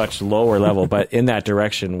 at a much lower level, but in that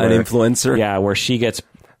direction. An influencer? Yeah, where she gets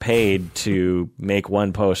paid to make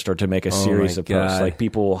one post or to make a series of posts.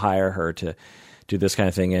 People will hire her to do this kind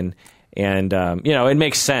of thing. And it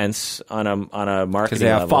makes sense on a marketing level. Because they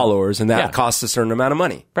have followers, and that costs a certain amount of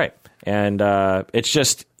money. Right. And it's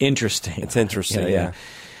just interesting. It's interesting, yeah.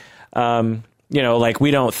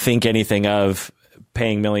 We don't think anything of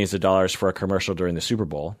paying millions of dollars for a commercial during the Super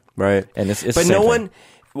Bowl. Right. And it's but no one,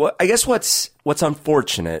 I guess what's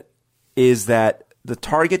unfortunate is that the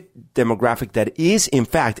target demographic that is in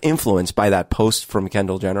fact influenced by that post from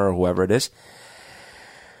Kendall Jenner or whoever it is,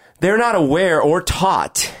 they're not aware or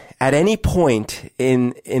taught at any point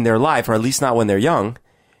in their life, or at least not when they're young,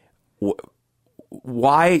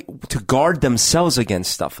 why to guard themselves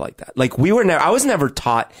against stuff like that. Like I was never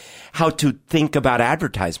taught how to think about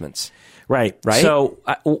advertisements. Right. So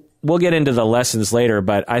we'll get into the lessons later,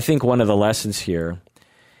 but I think one of the lessons here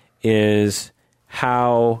is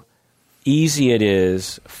how easy it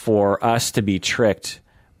is for us to be tricked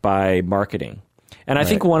by marketing. And I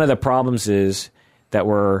think one of the problems is that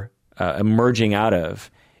we're emerging out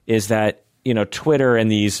of is that, Twitter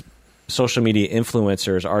and these social media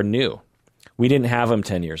influencers are new. We didn't have them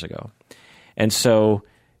 10 years ago. And so,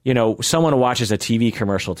 someone watches a TV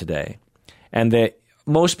commercial today, and that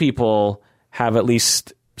most people have at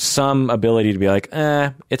least some ability to be like,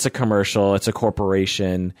 it's a commercial, it's a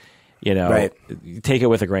corporation, take it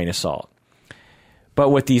with a grain of salt. But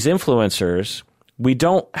with these influencers, we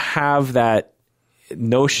don't have that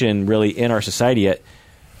notion really in our society yet,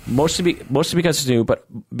 mostly because it's new,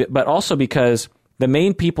 but also because the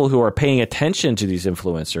main people who are paying attention to these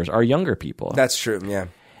influencers are younger people. That's true, yeah.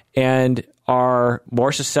 And are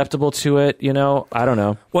more susceptible to it, I don't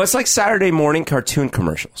know. Well, it's like Saturday morning cartoon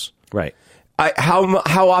commercials. Right.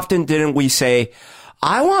 How often didn't we say,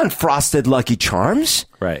 I want Frosted Lucky Charms?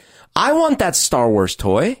 Right. I want that Star Wars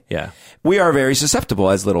toy. Yeah. We are very susceptible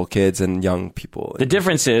as little kids and young people. The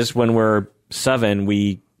difference is when we're 7,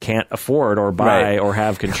 we can't afford or buy or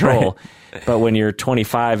have control. But when you're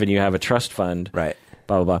 25 and you have a trust fund, blah,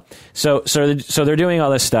 blah, blah. So they're doing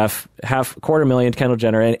all this stuff, $250,000 Kendall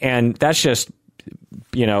Jenner, and that's just,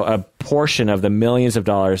 a portion of the millions of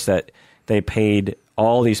dollars that they paid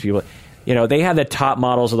all these people. They had the top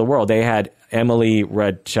models of the world. They had Emily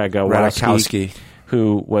Ratajkowski,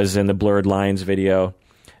 who was in the Blurred Lines video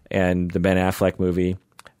and the Ben Affleck movie,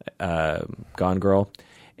 Gone Girl,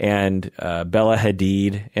 and Bella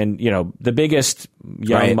Hadid, and the biggest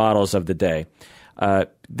young models of the day.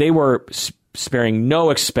 They were sparing no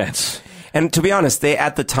expense. And to be honest, they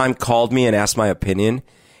at the time called me and asked my opinion,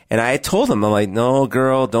 and I told them, I'm like, no,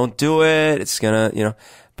 girl, don't do it. It's gonna,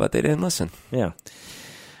 but they didn't listen. Yeah.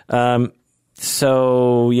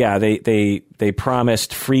 So yeah, they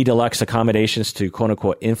promised free deluxe accommodations to quote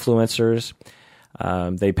unquote influencers.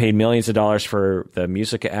 They paid millions of dollars for the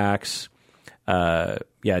music acts.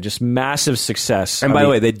 Just massive success. And by the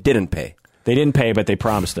way, they didn't pay. They didn't pay, but they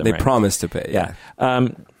promised them. They promised to pay. Yeah.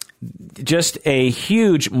 Just a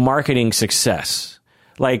huge marketing success.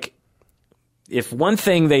 Like, if one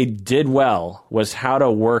thing they did well was how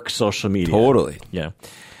to work social media. Totally. Yeah.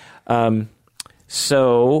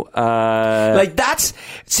 So,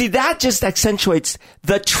 that just accentuates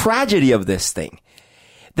the tragedy of this thing.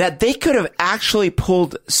 That they could have actually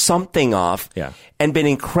pulled something off and been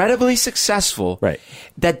incredibly successful. Right.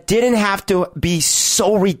 That didn't have to be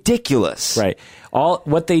so ridiculous. Right.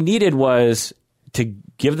 What they needed was to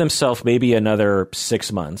give themselves maybe another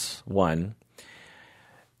 6 months. One.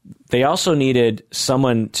 They also needed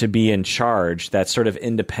someone to be in charge that's sort of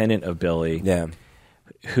independent of Billy. Yeah.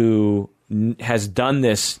 Who has done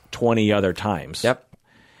this 20 other times. Yep.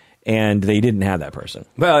 And they didn't have that person.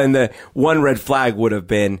 Well, and the one red flag would have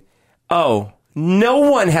been, no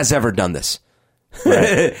one has ever done this.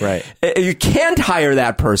 Right. You can't hire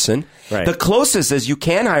that person. Right. The closest is you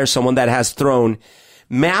can hire someone that has thrown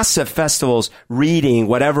massive festivals, reading,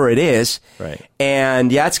 whatever it is. Right.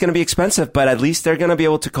 And yeah, it's going to be expensive, but at least they're going to be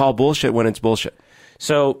able to call bullshit when it's bullshit.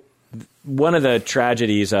 So one of the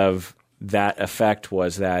tragedies of that effect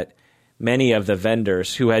was that many of the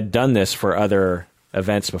vendors who had done this for other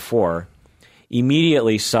events before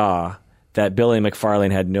immediately saw that Billy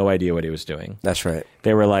McFarlane had no idea what he was doing. That's right.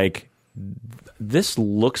 They were like, this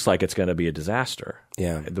looks like it's going to be a disaster.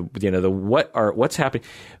 Yeah. What's happening?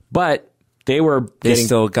 But they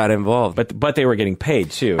still got involved. But they were getting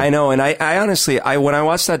paid too. I know. And I honestly, when I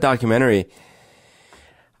watched that documentary,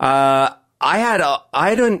 I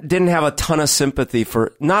didn't have a ton of sympathy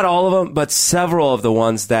for not all of them, but several of the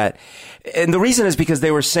ones that, and the reason is because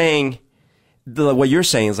they were saying, what you're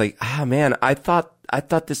saying is like, man, I thought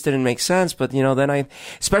this didn't make sense, but then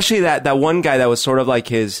especially that one guy that was sort of like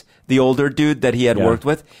the older dude that he had worked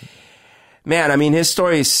with. Man, I mean, his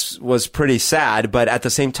story was pretty sad, but at the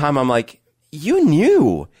same time, I'm like, you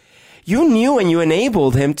knew and you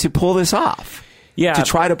enabled him to pull this off. Yeah. To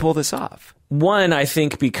try to pull this off. One, I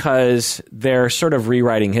think because they're sort of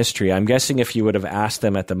rewriting history. I'm guessing if you would have asked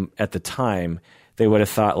them at the time, they would have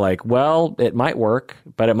thought like, well, it might work,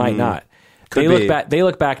 but it might not. They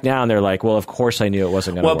look back now and they're like, well, of course I knew it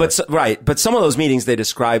wasn't going to work. Right. But some of those meetings they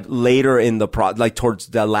described later in the like towards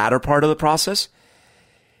the latter part of the process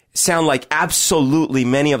sound like absolutely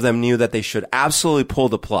many of them knew that they should absolutely pull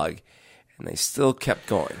the plug. And they still kept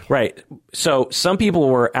going. Right. So some people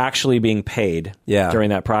were actually being paid during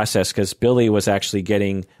that process because Billy was actually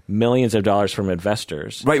getting millions of dollars from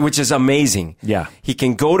investors. Right, which is amazing. Yeah. He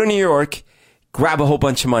can go to New York, grab a whole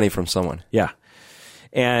bunch of money from someone. Yeah.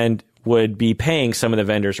 And would be paying some of the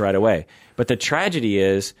vendors right away. But the tragedy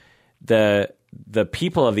is the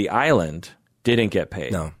people of the island didn't get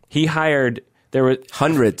paid. No. He hired... There were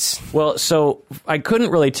hundreds. Well, so I couldn't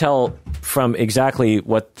really tell from exactly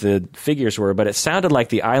what the figures were, but it sounded like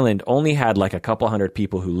the island only had like a couple hundred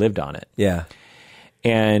people who lived on it. Yeah.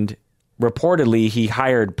 And reportedly, he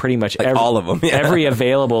hired pretty much all of them. Yeah. Every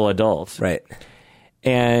available adult. Right.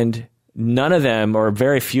 And none of them, or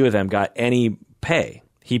very few of them, got any pay.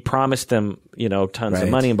 He promised them, tons of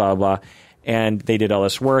money and blah, blah, blah. And they did all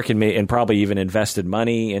this work and probably even invested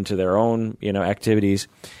money into their own, activities.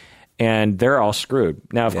 And they're all screwed.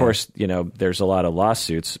 Now, of course, there's a lot of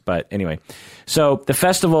lawsuits. But anyway, so the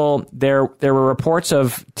festival, there were reports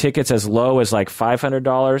of tickets as low as like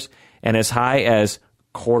 $500 and as high as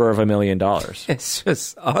 $250,000. It's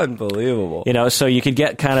just unbelievable. So you could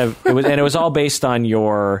get it was all based on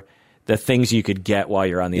the things you could get while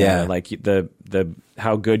you're on the island, like the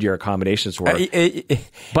how good your accommodations were.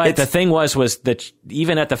 But the thing was that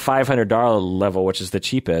even at the $500 level, which is the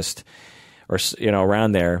cheapest, or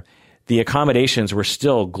around there, the accommodations were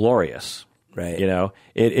still glorious. Right.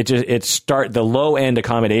 The low end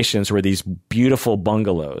accommodations were these beautiful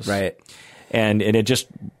bungalows. Right. And it just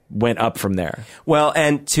went up from there. Well,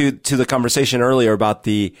 and to the conversation earlier about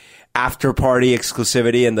the after party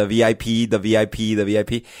exclusivity and the VIP,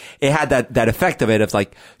 it had that effect of it. It's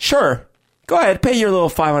like, sure, go ahead, pay your little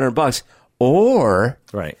 $500, or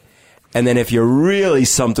right. And then if you're really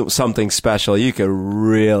something special, you could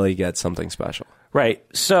really get something special. Right.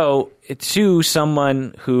 So to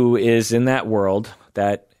someone who is in that world,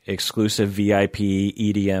 that exclusive VIP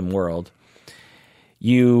EDM world,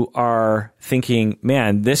 you are thinking,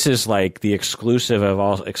 man, this is like the exclusive of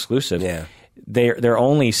all exclusive. Yeah. They're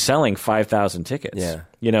only selling 5,000 tickets. Yeah.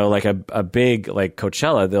 Like a big like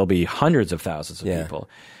Coachella, there'll be hundreds of thousands of people.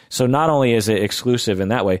 So not only is it exclusive in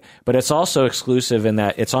that way, but it's also exclusive in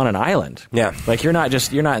that it's on an island. Yeah. Like you're not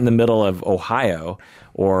in the middle of Ohio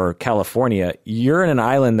or California. You're in an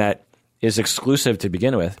island that is exclusive to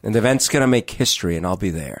begin with. And the event's going to make history, and I'll be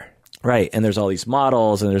there. Right. And there's all these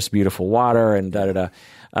models, and there's beautiful water, and da-da-da.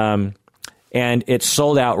 And it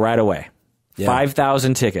sold out right away. Yeah.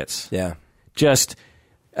 5,000 tickets. Yeah. Just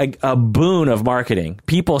a boon of marketing.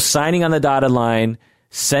 People signing on the dotted line,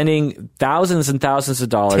 sending thousands and thousands of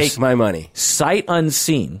dollars. Take my money. Sight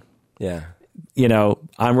unseen. Yeah.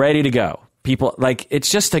 I'm ready to go. People, like, it's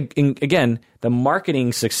just, again, the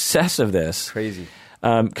marketing success of this. Crazy.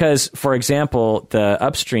 Because, for example, the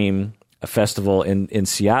Upstream Festival in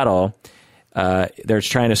Seattle, they're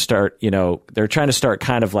trying to start,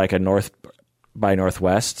 kind of like a North by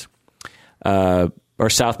Northwest, or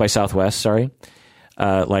South by Southwest, sorry,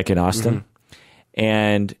 like in Austin. Mm-hmm.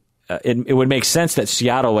 And it would make sense that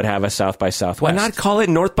Seattle would have a South by Southwest. Why not call it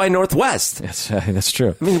North by Northwest? That's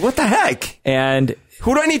true. I mean, what the heck? And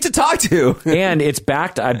who do I need to talk to? And it's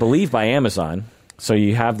backed, I believe, by Amazon. So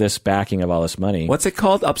you have this backing of all this money. What's it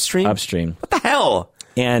called? Upstream? Upstream. What the hell?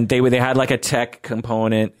 And they had like a tech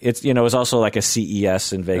component. It's it was also like a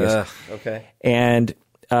CES in Vegas. Okay. And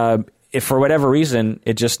if for whatever reason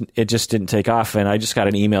it just didn't take off, and I just got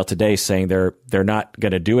an email today saying they're not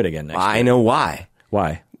going to do it again next year. I know why.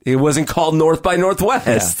 Why? It wasn't called North by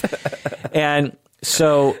Northwest. Yeah. And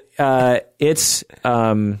so it's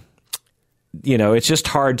it's just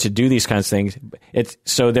hard to do these kinds of things.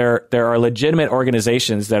 So there are legitimate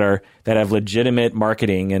organizations that have legitimate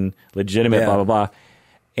marketing and legitimate blah blah blah,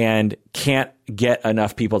 and can't get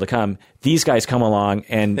enough people to come. These guys come along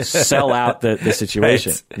and sell out the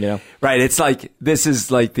situation. Right. Right. It's like this is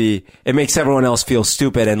like it makes everyone else feel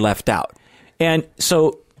stupid and left out. And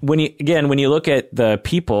so when you look at the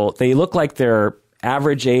people, they look like their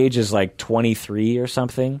average age is like 23 or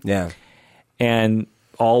something. Yeah. And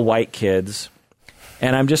all white kids.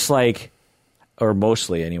 And I'm just like, or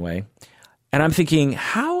mostly anyway. And I'm thinking,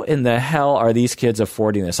 how in the hell are these kids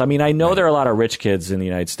affording this? I mean, I know there are a lot of rich kids in the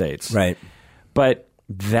United States. Right. But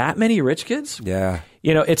that many rich kids? Yeah.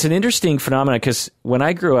 It's an interesting phenomenon because when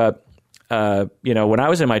I grew up, when I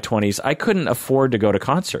was in my 20s, I couldn't afford to go to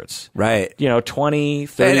concerts. Right. 20,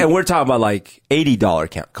 30. And we're talking about like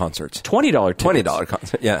 $80 concerts. $20 tickets. $20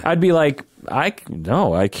 concert. Yeah. I'd be like, I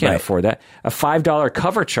can't afford that. A $5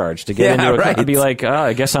 cover charge to get into I'd be like,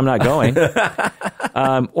 I guess I'm not going.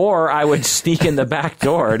 Or I would sneak in the back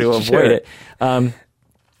door to avoid it. And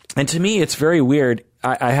to me, it's very weird.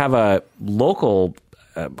 I have a local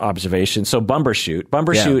observation. So Bumbershoot.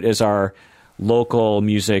 Bumbershoot is our local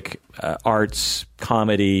music, arts,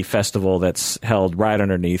 comedy festival that's held right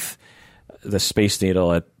underneath the Space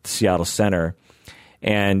Needle at Seattle Center.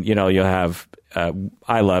 And, you know, you'll have,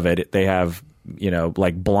 I love it. They have, you know,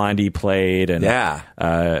 like Blondie played and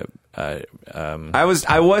I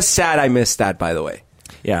was sad I missed that, by the way.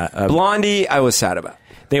 Yeah. Blondie, I was sad about.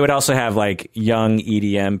 They would also have like young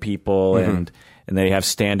EDM people and they have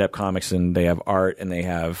stand-up comics and they have art and they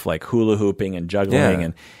have like hula hooping and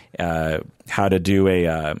juggling and how to do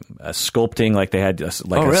a sculpting. Like they had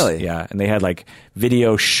like really? Yeah. And they had like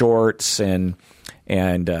video shorts and By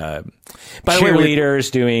the way,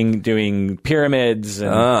 cheerleaders doing pyramids.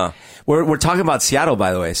 And, we're talking about Seattle,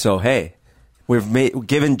 by the way. So hey, we've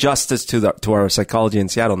given justice to our Psychology in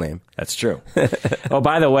Seattle name. That's true. Oh,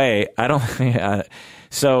 by the way, I don't.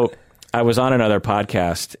 So I was on another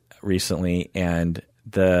podcast recently, and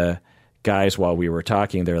the guys, while we were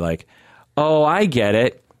talking, they're like, "Oh, I get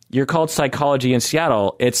it. You're called Psychology in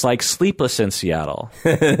Seattle. It's like Sleepless in Seattle."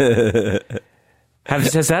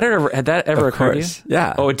 Has that ever occurred to you?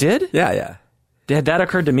 Yeah. Oh, it did? Yeah. Had that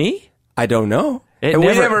occurred to me? I don't know. We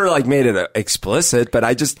never like made it explicit, but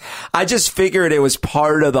I just figured it was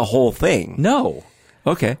part of the whole thing. No.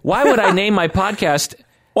 Okay. Why would I name my podcast?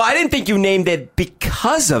 Well, I didn't think you named it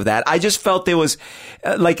because of that. I just felt it was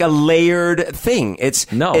like a layered thing. It's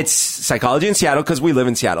Psychology in Seattle because we live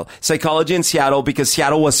in Seattle. Psychology in Seattle because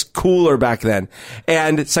Seattle was cooler back then.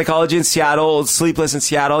 And Psychology in Seattle, Sleepless in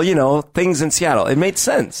Seattle, you know, things in Seattle. It made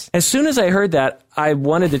sense. As soon as I heard that, I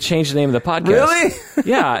wanted to change the name of the podcast. Really?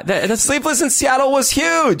 Yeah. That's Sleepless in Seattle was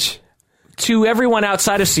huge. To everyone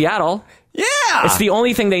outside of Seattle. Yeah. It's the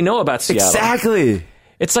only thing they know about Seattle. Exactly.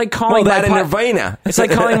 It's like calling that in Nirvana. It's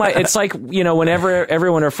like calling it's like, you know, whenever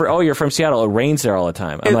everyone you're from Seattle, it rains there all the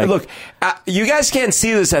time. I'm like, look, you guys can't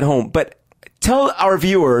see this at home, but tell our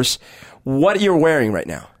viewers what you're wearing right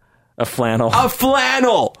now. a flannel. A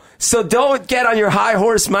flannel. So don't get on your high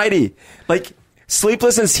horse, mighty. Like,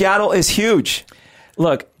 Sleepless in Seattle is huge.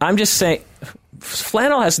 Look, I'm just saying,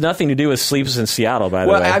 flannel has nothing to do with Sleepless in Seattle, by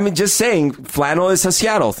the way. Well, I'm just saying, flannel is a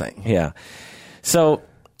Seattle thing. Yeah. So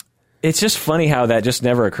it's just funny how that just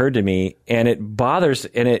never occurred to me, and it bothers.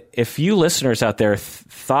 And if you listeners out there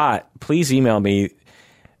thought, please email me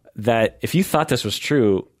that if you thought this was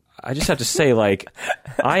true. I just have to say, like,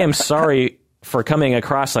 I am sorry for coming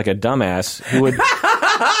across like a dumbass who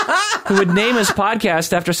would name his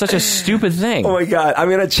podcast after such a stupid thing. Oh my God, I'm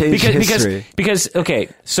gonna change history. Because okay,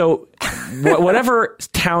 so whatever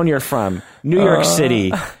town you're from, New York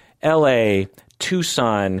City, L.A.,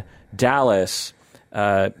 Tucson, Dallas,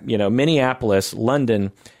 Minneapolis,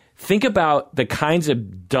 London. Think about the kinds of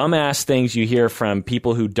dumbass things you hear from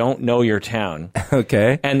people who don't know your town.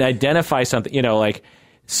 Okay, and identify something.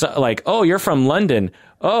 Like, oh, you're from London.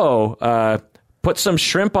 Oh, put some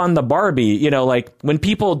shrimp on the Barbie. Like when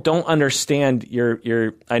people don't understand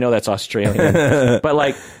your. I know that's Australian, but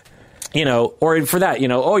like, or for that,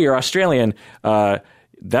 oh, you're Australian.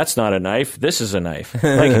 That's not a knife. This is a knife.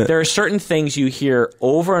 Like there are certain things you hear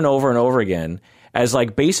over and over and over again as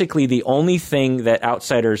like basically the only thing that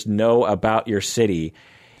outsiders know about your city.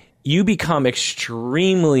 You become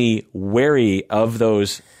extremely wary of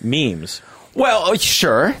those memes. Well,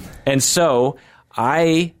 sure. And so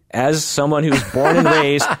I, as someone who's born and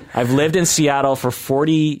raised, I've lived in Seattle for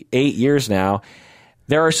 48 years now.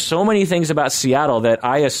 There are so many things about Seattle that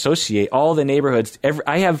I associate, all the neighborhoods.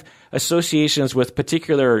 I have associations with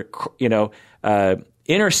particular,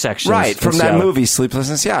 intersections. Right, from that movie, Sleepless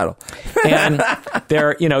in Seattle. And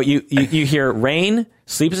there, you hear rain,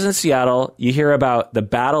 Sleepless in Seattle. You hear about the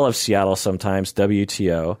Battle of Seattle sometimes,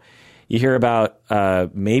 WTO. You hear about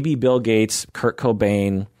maybe Bill Gates, Kurt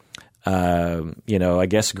Cobain, I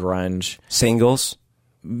guess grunge. Singles.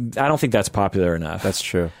 I don't think that's popular enough. That's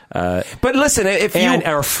true. But listen,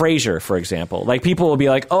 or Frasier, for example. Like people will be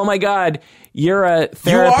like, "Oh my God, you're a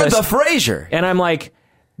therapist." You are the Frasier. And I'm like,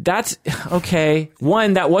 that's okay.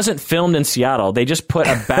 One, that wasn't filmed in Seattle. They just put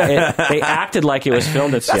they acted like it was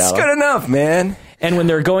filmed in Seattle. That's good enough, man. And when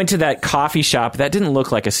they're going to that coffee shop, that didn't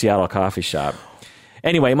look like a Seattle coffee shop.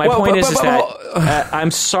 Anyway, my point is that I'm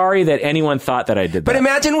sorry that anyone thought that I did that. But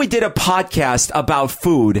imagine we did a podcast about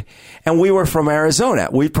food and we were from Arizona.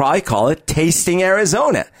 We'd probably call it Tasting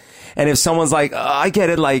Arizona. And if someone's like, I get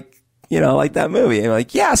it, like that movie. And you're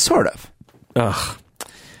like, yeah, sort of. Ugh.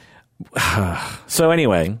 So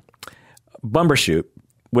anyway, bumbershoot,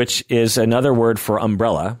 which is another word for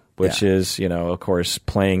umbrella, which is, of course,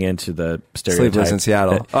 playing into the stereotype. Sleepless in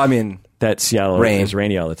Seattle. That Seattle is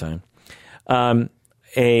rainy all the time.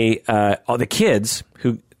 The kids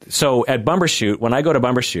so at Bumbershoot, when I go to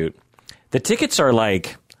Bumbershoot, the tickets are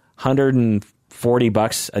like $150,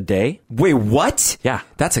 $40 a day. Wait, what? Yeah.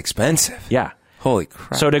 That's expensive. Yeah. Holy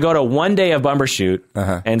crap. So to go to one day of Bumbershoot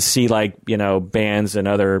and see like, bands and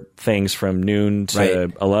other things from noon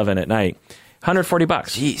to 11 at night, $140.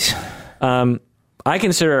 Jeez. I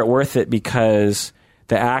consider it worth it because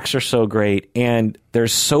the acts are so great and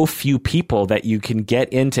there's so few people that you can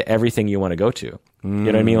get into everything you want to go to. You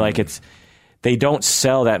know what I mean? Like they don't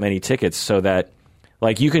sell that many tickets so that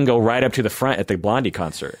like you can go right up to the front at the Blondie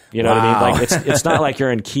concert. You know what I mean? Like it's not like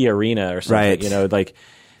you're in Key Arena or something, like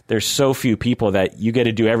there's so few people that you get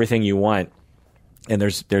to do everything you want, and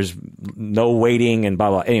there's no waiting and blah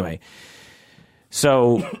blah. Anyway,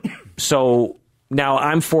 so now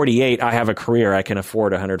I'm 48. I have a career. I can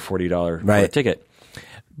afford $140 for a ticket,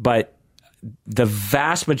 but the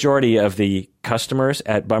vast majority of the customers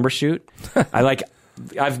at Bumbershoot,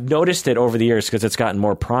 I've noticed it over the years because it's gotten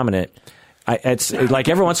more prominent. It's like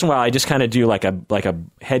every once in a while I just kind of do like a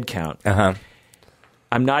head count.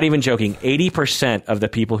 I'm not even joking. 80% of the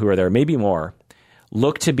people who are there, maybe more,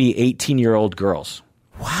 look to be 18-year-old girls.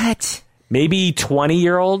 What? Maybe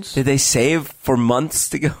 20-year-olds. Did they save for months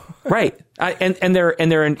to go? Right. And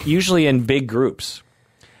they're usually in big groups.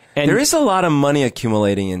 And there is a lot of money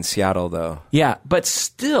accumulating in Seattle, though. Yeah, but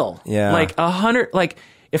still, Yeah. like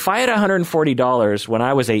if I had $140 when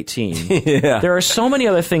I was 18, there are so many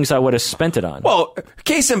other things I would have spent it on. Well,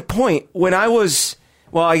 case in point, when I was,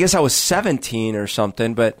 I guess I was 17 or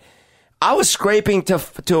something, but I was scraping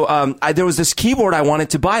there was this keyboard I wanted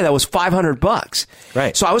to buy that was $500.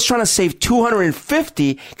 Right. So I was trying to save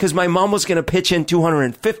 $250 because my mom was going to pitch in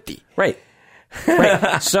 $250. Right.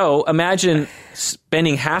 So imagine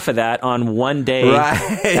spending half of that on one day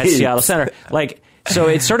at Seattle Center. Like, so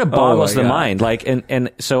it sort of boggles the mind. Like,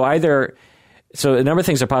 so a number of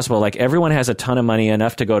things are possible. Like everyone has a ton of money,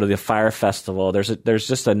 enough to go to the Fyre Festival. There's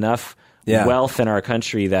just enough wealth in our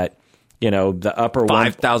country that, the upper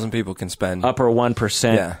 5,000 people can spend. Upper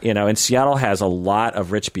 1%, and Seattle has a lot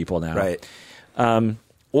of rich people now. Right.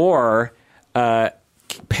 Or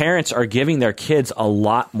parents are giving their kids a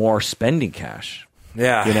lot more spending cash.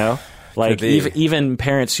 Yeah. Like even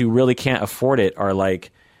parents who really can't afford it are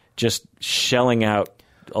like just shelling out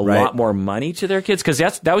a lot more money to their kids. Because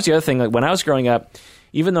that was the other thing. Like when I was growing up,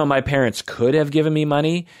 even though my parents could have given me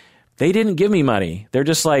money, they didn't give me money. They're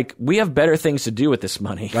just like, we have better things to do with this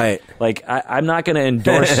money. Right. Like I'm not going to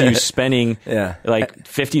endorse you spending like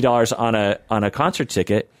 $50 on a concert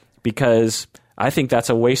ticket because I think that's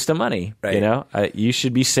a waste of money. Right. You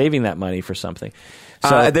should be saving that money for something.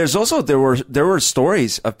 So there's also there were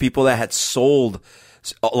stories of people that had sold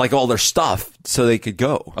like all their stuff so they could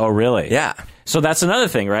go. Oh, really? Yeah. So that's another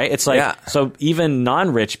thing, right? It's like so even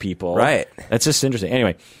non-rich people. Right. That's just interesting.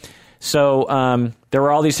 Anyway, so there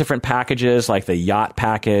were all these different packages, like the yacht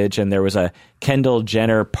package, and there was a Kendall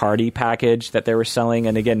Jenner party package that they were selling.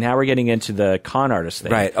 And again, now we're getting into the con artist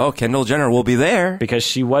thing. Right. Oh, Kendall Jenner will be there. Because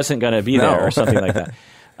she wasn't going to be there or something like that.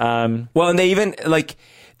 Well, and they even,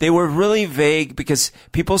 they were really vague because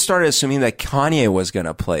people started assuming that Kanye was going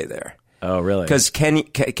to play there. Oh, really? Because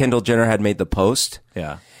Kendall Jenner had made the post.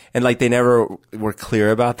 Yeah. And, they never were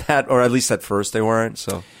clear about that, or at least at first they weren't,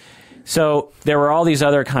 So there were all these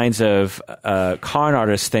other kinds of con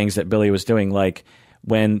artist things that Billy was doing, like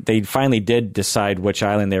when they finally did decide which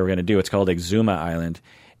island they were going to do. It's called Exuma Island.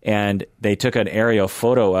 And they took an aerial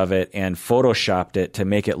photo of it and photoshopped it to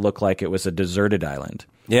make it look like it was a deserted island.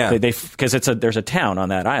 Yeah. Because there's a town on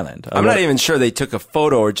that island. I'm not even sure they took a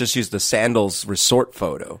photo or just used the Sandals resort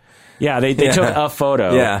photo. Yeah, they took a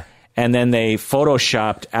photo. Yeah. And then they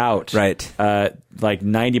photoshopped out like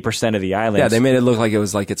 90% of the island. Yeah, they made it look like it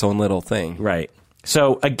was like its own little thing. Right.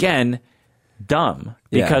 So again, dumb.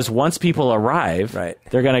 Because once people arrive,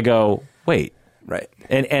 they're going to go, wait. Right.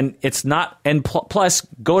 And it's not, and plus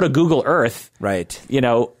go to Google Earth. Right.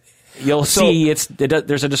 You'll see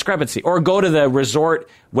there's a discrepancy. Or go to the resort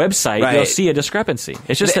website, you'll see a discrepancy.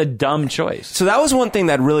 It's just a dumb choice. So that was one thing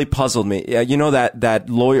that really puzzled me. That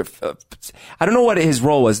lawyer, I don't know what his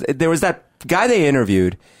role was. There was that guy they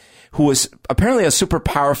interviewed who was apparently a super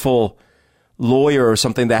powerful lawyer or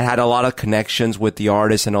something that had a lot of connections with the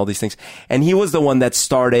artists and all these things. And he was the one that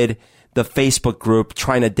started the Facebook group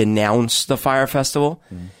trying to denounce the Fyre Festival.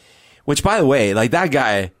 Mm. Which, by the way, that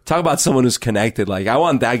guy, talk about someone who's connected. I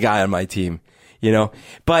want that guy on my team,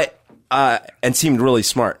 But, and seemed really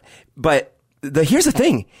smart. But here's the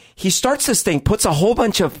thing. He starts this thing, puts a whole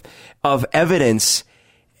bunch of evidence,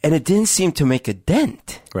 and it didn't seem to make a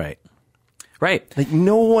dent. Right. Right.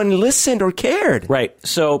 No one listened or cared. Right.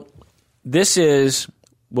 So this is,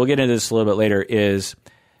 we'll get into this a little bit later, is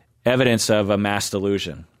evidence of a mass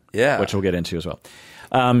delusion. Yeah. Which we'll get into as well.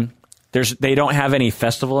 They don't have any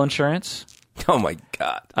festival insurance. Oh my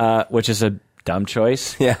God. which is a dumb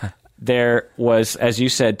choice. Yeah. There was, as you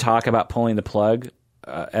said, talk about pulling the plug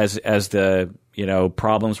as the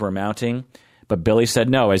problems were mounting, but Billy said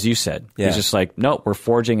no. As you said, he's just like, nope, we're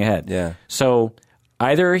forging ahead. Yeah. So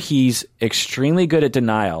either he's extremely good at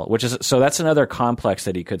denial, so that's another complex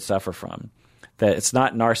that he could suffer from. That it's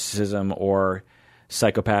not narcissism or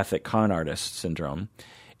psychopathic con artist syndrome.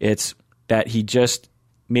 It's that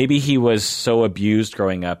maybe he was so abused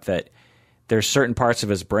growing up that there's certain parts of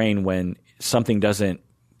his brain when something doesn't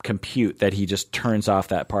compute that he just turns off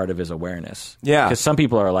that part of his awareness. Yeah. Because some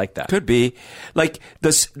people are like that. Could be. Like,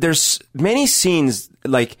 there's many scenes,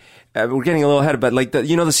 like, we're getting a little ahead, but like,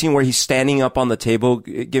 the scene where he's standing up on the table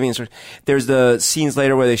giving instructions. There's the scenes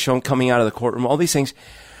later where they show him coming out of the courtroom, all these things.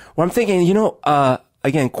 Where I'm thinking,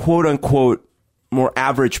 again, quote unquote, more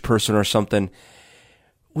average person or something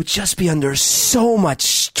would just be under so much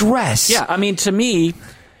stress. Yeah. I mean, to me,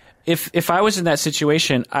 if I was in that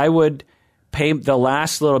situation, I would pay the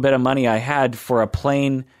last little bit of money I had for a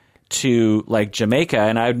plane to like Jamaica,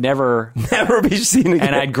 and I would never be seen again.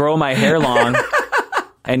 And I'd grow my hair long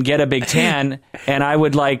and get a big tan, and I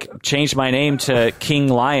would like change my name to King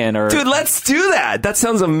Lion or dude, let's do that. That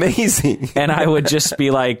sounds amazing. And I would just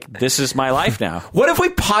be like, this is my life now. What if we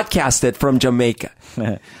podcast it from Jamaica?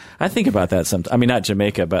 I think about that sometimes. I mean, not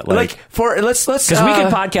Jamaica, but let's because we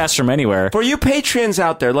can podcast from anywhere. For you Patreons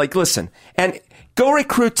out there, like, listen, and go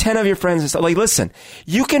recruit 10 of your friends and stuff. Like, listen,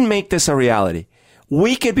 you can make this a reality.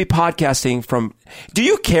 We could be podcasting from. Do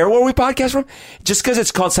you care where we podcast from? Just because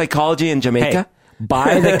it's called Psychology in Jamaica? Hey,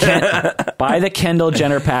 buy the Kendall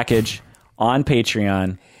Jenner package on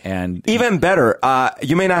Patreon. And even better,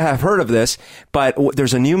 you may not have heard of this, but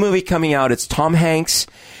there's a new movie coming out. It's Tom Hanks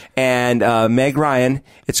and Meg Ryan.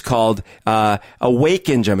 It's called Awake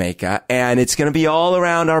in Jamaica, and it's going to be all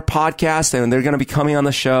around our podcast, and they're going to be coming on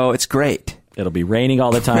the show. It's great. It'll be raining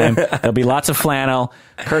all the time. There'll be lots of flannel.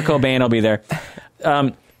 Kurt Cobain will be there.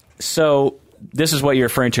 So this is what you're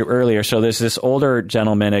referring to earlier. So there's this older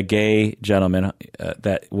gentleman, a gay gentleman,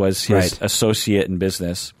 that was his associate in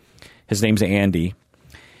business. His name's Andy.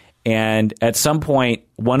 And at some point,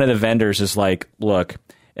 one of the vendors is like, look,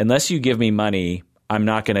 unless you give me money, I'm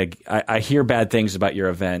not going to, I hear bad things about your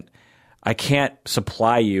event. I can't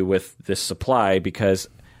supply you with this supply because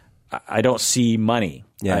I don't see money.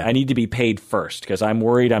 Yeah. I need to be paid first because I'm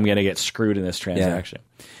worried I'm going to get screwed in this transaction.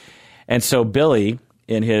 Yeah. And so Billy,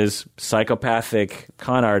 in his psychopathic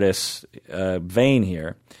con artist vein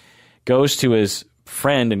here, goes to his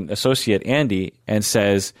friend and associate Andy and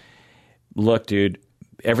says, look, dude,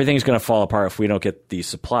 everything's going to fall apart if we don't get these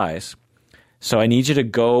supplies. So I need you to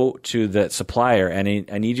go to the supplier and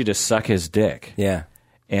I need you to suck his dick. Yeah.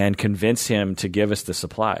 And convince him to give us the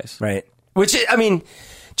supplies. Right. Which, I mean,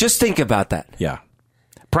 just think about that. Yeah.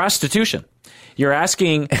 Prostitution. You're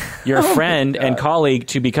asking your friend and colleague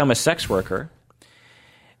to become a sex worker.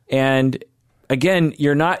 And again,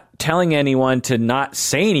 you're not telling anyone to not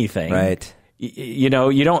say anything. Right. You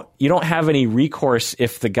don't have any recourse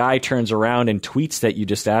if the guy turns around and tweets that you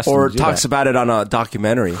just asked him to do talks that. about it on a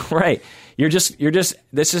documentary. Right. This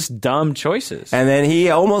is dumb choices. And then he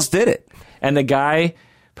almost did it. And the guy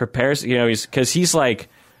prepares, he's like,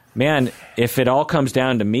 man, if it all comes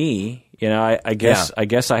down to me, I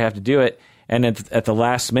guess I have to do it. And at the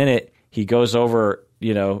last minute, he goes over,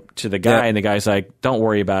 to the guy, and the guy's like, "Don't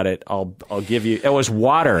worry about it. I'll give you." It was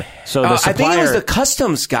water. So the supplier, I think it was the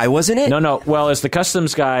customs guy, wasn't it? No. Well, it's the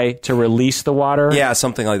customs guy to release the water. Yeah,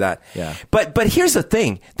 something like that. Yeah. But here's the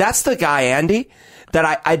thing. That's the guy, Andy,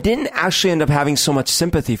 that I didn't actually end up having so much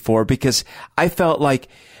sympathy for because I felt like.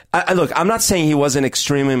 Look, I'm not saying he wasn't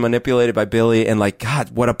extremely manipulated by Billy and like, God,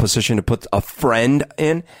 what a position to put a friend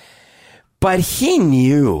in. But he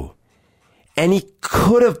knew. And he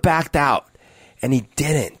could have backed out. And he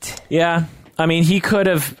didn't. Yeah. I mean, he could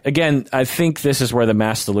have, again, I think this is where the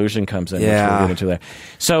mass delusion comes in. Yeah. Which we'll get into there.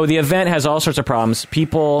 So the event has all sorts of problems.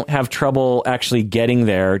 People have trouble actually getting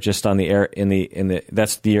there just on the air,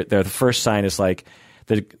 the first sign is like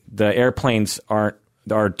the airplanes are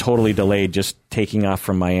totally delayed just taking off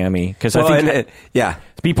from Miami. Because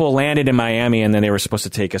people landed in Miami and then they were supposed to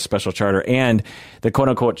take a special charter. And the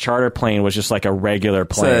quote-unquote charter plane was just like a regular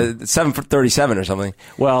plane. It's a 737 or something.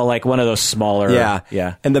 Well, like one of those smaller.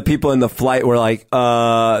 Yeah. And the people in the flight were like,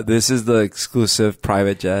 this is the exclusive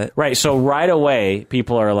private jet. Right. So right away,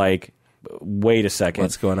 people are like, wait a second.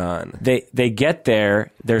 What's going on? They get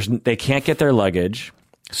there. They can't get their luggage.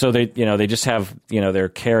 So they just have, their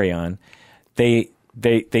carry-on. They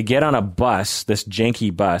get on a bus, this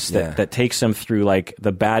janky bus that takes them through like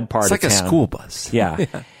the bad part of town. It's like a school bus. Yeah.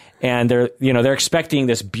 And they're expecting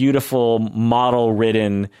this beautiful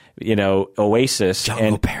model-ridden, oasis,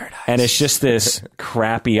 jungle paradise, and it's just this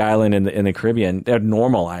crappy island in the Caribbean, a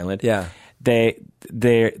normal island. Yeah, they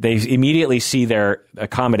immediately see their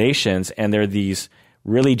accommodations, and they're these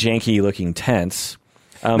really janky-looking tents.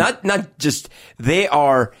 Not just, they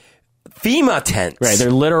are FEMA tents. Right,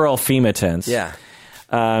 they're literal FEMA tents. Yeah.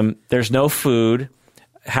 There's no food.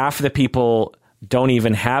 Half of the people don't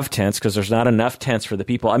even have tents because there's not enough tents for the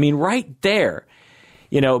people. I mean, right there,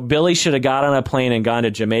 Billy should have got on a plane and gone to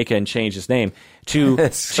Jamaica and changed his name to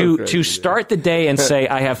start the day and say,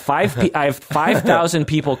 I have 5,000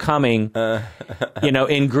 people coming,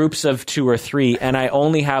 in groups of 2 or 3, and I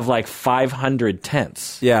only have like 500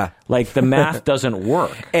 tents. Yeah, like the math doesn't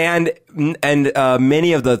work. And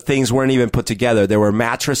many of the things weren't even put together. There were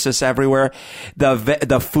mattresses everywhere.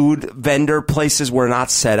 The food vendor places were not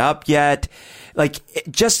set up yet. Like,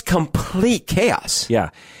 just complete chaos.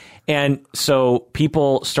 Yeah. And so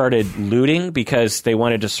people started looting because they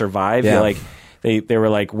wanted to survive. Yeah. They were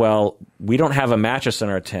like, well, we don't have a mattress in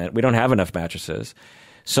our tent. We don't have enough mattresses.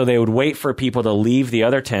 So they would wait for people to leave the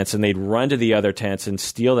other tents, and they'd run to the other tents and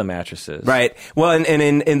steal the mattresses. Right. Well, and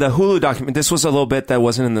in the Hulu document, this was a little bit that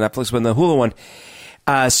wasn't in the Netflix, but in the Hulu one,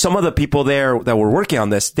 some of the people there that were working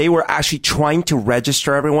on this, they were actually trying to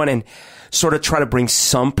register everyone and sort of try to bring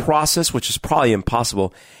some process, which is probably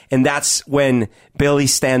impossible. And that's when Billy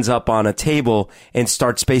stands up on a table and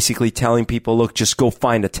starts basically telling people, look, just go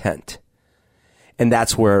find a tent. And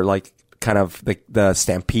that's where, kind of the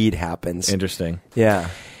stampede happens. Interesting. Yeah.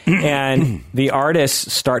 And the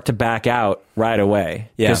artists start to back out right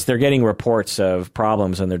away because they're getting reports of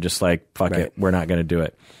problems, and they're just like, fuck it, we're not going to do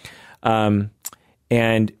it.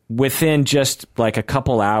 And within just like a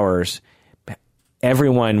couple hours,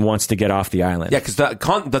 everyone wants to get off the island. Yeah, because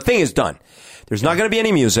the thing is done. There's not going to be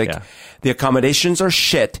any music. Yeah. The accommodations are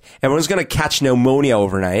shit. Everyone's going to catch pneumonia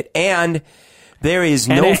overnight. And there is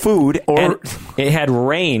no food. Or it had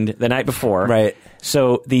rained the night before. Right.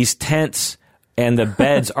 So these tents and the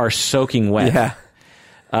beds are soaking wet. Yeah.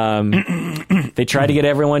 They tried to get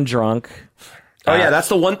everyone drunk. Oh, yeah, that's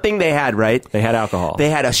the one thing they had, right? They had alcohol. They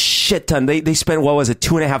had a shit ton. They spent, what was it,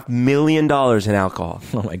 $2.5 million in alcohol.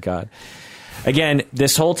 Oh, my God. Again,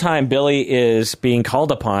 this whole time, Billy is being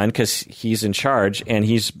called upon because he's in charge, and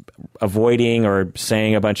he's avoiding or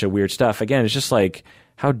saying a bunch of weird stuff. Again, it's just like,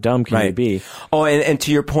 how dumb can you be? Oh, and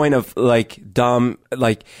to your point of dumb,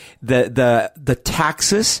 the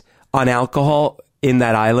taxes on alcohol in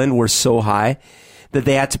that island were so high that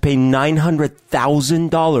they had to pay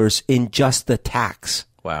 $900,000 in just the tax.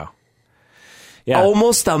 Wow. Yeah.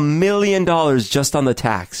 Almost $1 million just on the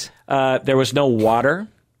tax. There was no water.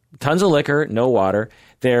 Tons of liquor, no water.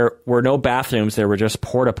 There were no bathrooms. There were just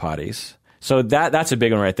porta potties. So that's a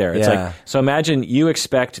big one right there. It's like, so imagine you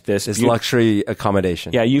expect this luxury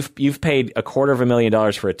accommodation. Yeah, you've paid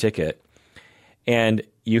 $250,000 for a ticket, and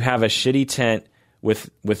you have a shitty tent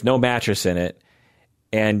with no mattress in it,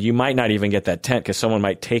 and you might not even get that tent because someone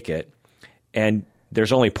might take it, and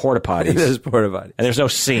there's only porta potties. There's porta potties, and there's no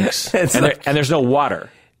sinks, and there's no water.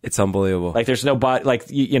 It's unbelievable. Like there's no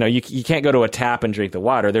you can't go to a tap and drink the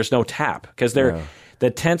water. There's no tap because the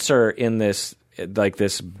tents are in the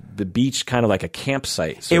beach, kind of like a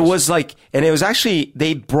campsite. So it was actually,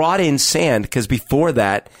 they brought in sand because before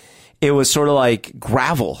that it was sort of like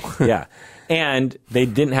gravel. Yeah. And they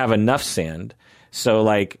didn't have enough sand.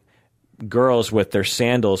 So girls with their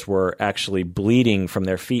sandals were actually bleeding from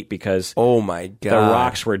their feet because oh my God, the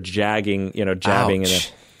rocks were jabbing in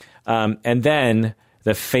it. And then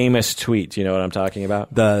the famous tweet, you know what I'm talking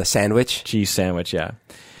about? The sandwich? Cheese sandwich, yeah.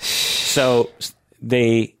 So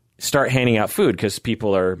they start handing out food because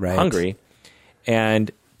people are hungry. And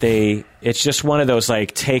it's just one of those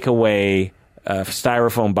takeaway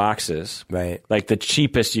styrofoam boxes. Right. Like the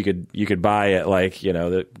cheapest you could buy at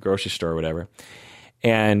the grocery store or whatever.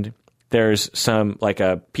 And there's some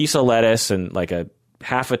a piece of lettuce and a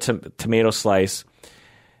half a tomato slice,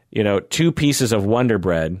 2 pieces of Wonder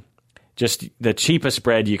Bread, just the cheapest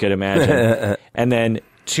bread you could imagine, and then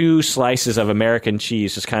 2 slices of American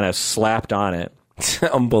cheese just kind of slapped on it.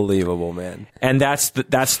 Unbelievable, man. And that's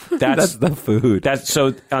the food.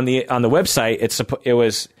 So on the website it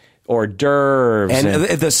was hors d'oeuvres and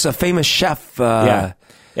this famous chef. Yeah,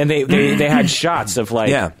 and they had shots of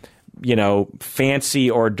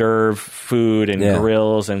fancy hors d'oeuvre food and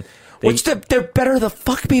grills and which they're better the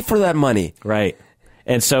fuck be for that money, right?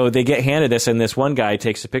 And so they get handed this, and this one guy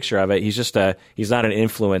takes a picture of it. He's just he's not an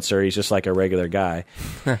influencer. He's just like a regular guy.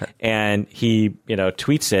 And he,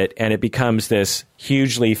 tweets it, and it becomes this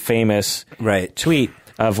hugely famous tweet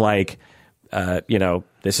of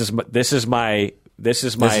this is my this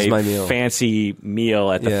is my meal. fancy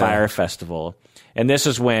meal at the Fyre Festival. And this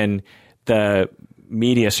is when the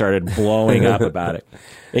media started blowing up about it.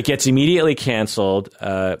 It gets immediately canceled,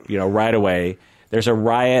 right away. There's a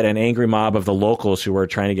riot, an angry mob of the locals who were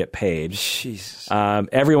trying to get paid. Jesus.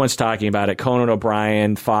 Everyone's talking about it. Conan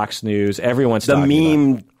O'Brien, Fox News, everyone's talking about it. The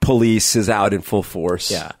meme police is out in full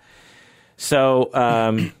force. Yeah. So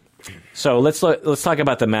let's talk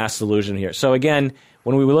about the mass delusion here. So again,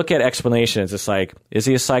 when we look at explanations, it's like, is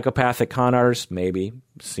he a psychopathic con artist? Maybe.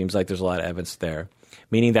 Seems like there's a lot of evidence there.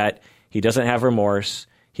 Meaning that he doesn't have remorse,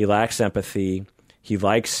 he lacks empathy, he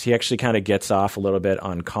actually kind of gets off a little bit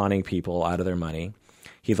on conning people out of their money.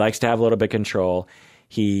 He likes to have a little bit of control.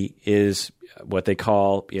 He is what they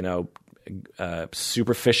call,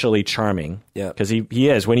 superficially charming. Yeah. Because he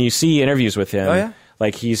is. When you see interviews with him,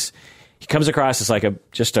 like he comes across as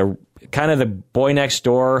like just a kind of the boy next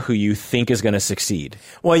door who you think is going to succeed.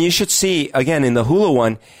 Well, you should see, again, in the Hulu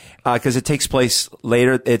one, because it takes place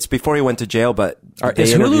later. It's before he went to jail, but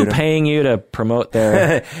is Hulu paying you to promote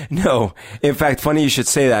their... No. In fact, funny you should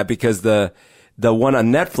say that, because the one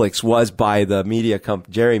on Netflix was by the media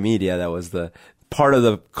company, Jerry Media, that was the part of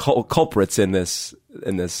the culprits in this.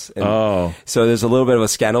 So there's a little bit of a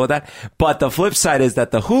scandal with that. But the flip side is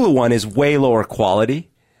that the Hulu one is way lower quality.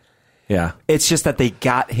 Yeah. It's just that they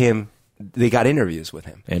got interviews with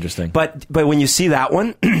him. Interesting. But when you see that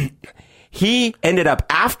one, he ended up,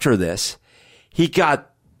 after this, he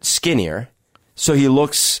got skinnier. So he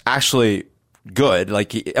looks actually good.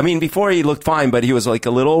 Before he looked fine, but he was like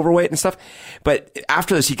a little overweight and stuff. But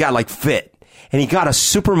after this, he got like fit, and he got a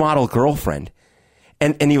supermodel girlfriend.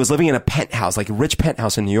 And he was living in a penthouse, like a rich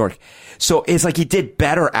penthouse in New York. So it's like he did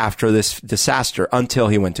better after this disaster until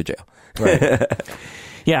he went to jail. Right.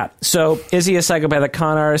 Yeah. So is he a psychopathic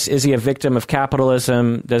con artist? Is he a victim of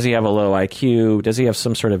capitalism? Does he have a low IQ? Does he have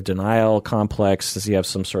some sort of denial complex? Does he have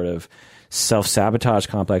some sort of self-sabotage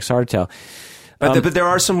complex? Hard to tell. But there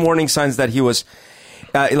are some warning signs that he was,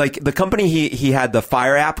 like the company he had, the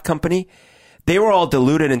Fyre app company, they were all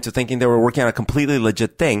deluded into thinking they were working on a completely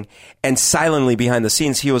legit thing. And silently behind the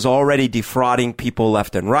scenes, he was already defrauding people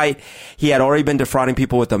left and right. He had already been defrauding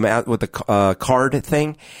people with the card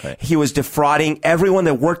thing. Right. He was defrauding everyone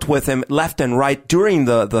that worked with him left and right during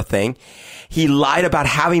the thing. He lied about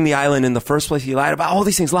having the island in the first place. He lied about all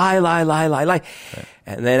these things. Lie. Right.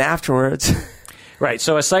 And then afterwards... Right.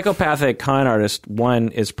 So a psychopathic con artist, one,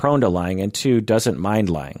 is prone to lying, and two, doesn't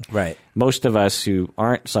mind lying. Right. Most of us who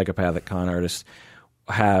aren't psychopathic con artists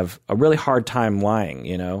have a really hard time lying,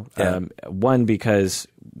 Yeah. One, because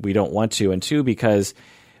we don't want to, and two, because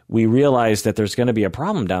we realize that there's going to be a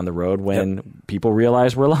problem down the road when people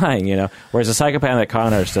realize we're lying, Whereas a psychopathic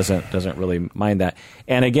con artist doesn't really mind that.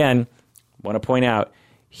 And again, I want to point out,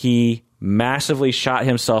 he massively shot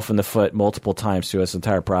himself in the foot multiple times through this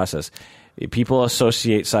entire process. People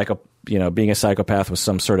associate being a psychopath with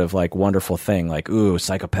some sort of like wonderful thing, like, ooh,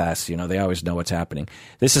 psychopaths, they always know what's happening.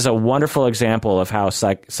 This is a wonderful example of how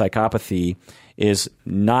psychopathy is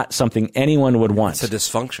not something anyone would want. It's a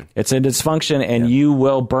dysfunction. It's a dysfunction, and you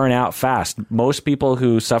will burn out fast. Most people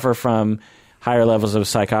who suffer from higher levels of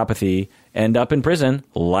psychopathy end up in prison,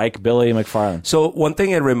 like Billy McFarland. So one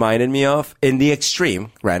thing it reminded me of, in the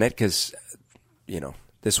extreme, granted, because,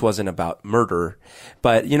 this wasn't about murder,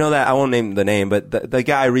 but that I won't name the name, but the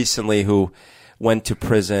guy recently who went to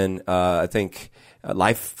prison, I think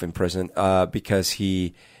life in prison, because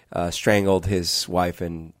he strangled his wife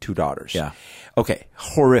and two daughters. Yeah. Okay.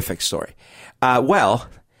 Horrific story. Well,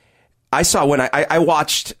 I saw when I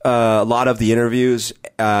watched a lot of the interviews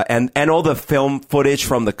and all the film footage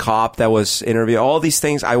from the cop that was interviewed, all these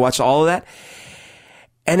things. I watched all of that,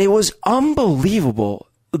 and it was unbelievable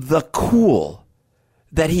the cool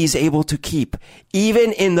that he's able to keep,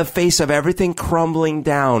 even in the face of everything crumbling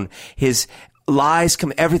down, his lies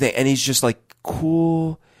come, everything, and he's just like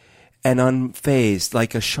cool and unfazed,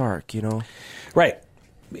 like a shark, Right.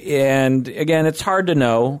 And again, it's hard to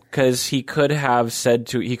know, because he could have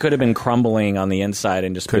been crumbling on the inside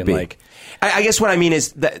and just been like... I guess what I mean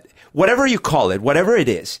is that whatever you call it, whatever it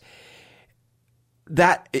is,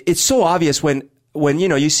 that it's so obvious when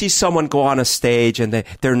you see someone go on a stage and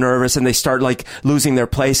they're nervous and they start like losing their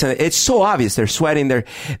place, and it's so obvious. They're sweating,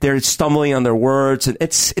 they're stumbling on their words, and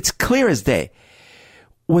it's clear as day.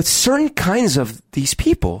 With certain kinds of these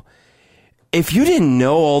people, if you didn't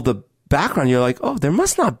know all the background, you're like, oh, there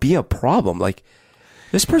must not be a problem. Like,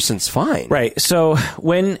 this person's fine. Right. So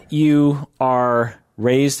when you are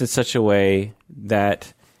raised in such a way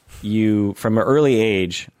that you, from an early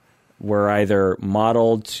age, were either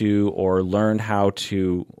modeled to or learned how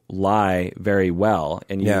to lie very well,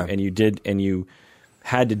 and you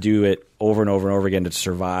had to do it over and over and over again to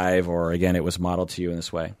survive, or again, it was modeled to you in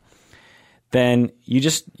this way, then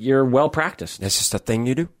you're well practiced. It's just a thing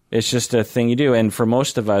you do. It's just a thing you do. And for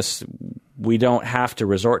most of us, we don't have to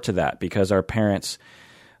resort to that because our parents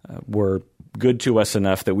were good to us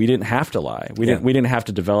enough that we didn't have to lie. We didn't have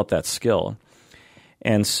to develop that skill.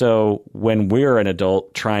 And so when we're an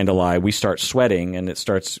adult trying to lie, we start sweating and it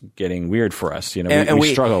starts getting weird for us. You know, and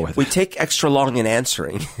we struggle with it. We take extra long in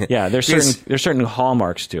answering. Yeah, there's certain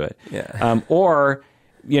hallmarks to it. Yeah. Or,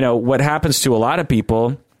 you know, what happens to a lot of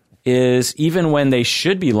people is even when they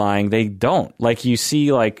should be lying, they don't. Like you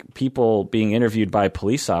see like people being interviewed by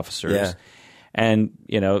police officers and,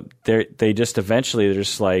 you know, they just eventually they're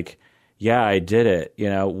just like, yeah, I did it. You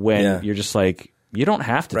know, when you're just like, you don't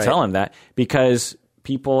have to tell them that because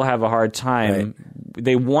people have a hard time. Right.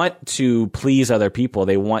 They want to please other people.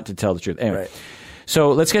 They want to tell the truth. Anyway,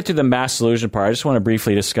 so let's get to the mass delusion part. I just want to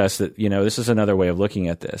briefly discuss that, you know, this is another way of looking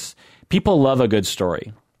at this. People love a good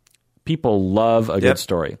story. People love a good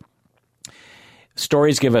story.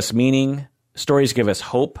 Stories give us meaning. Stories give us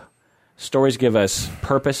hope. Stories give us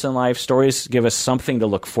purpose in life. Stories give us something to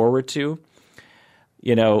look forward to.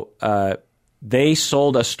 You know, they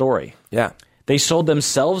sold a story. Yeah. They sold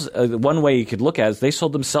themselves. One way you could look at it is they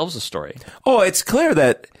sold themselves a story. Oh, it's clear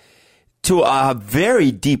that to a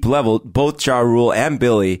very deep level, both Ja Rule and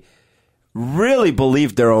Billy really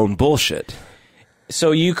believed their own bullshit.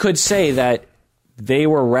 So you could say that they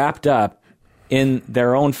were wrapped up in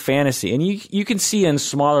their own fantasy. And you can see in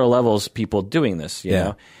smaller levels people doing this, you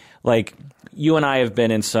know? Like you and I have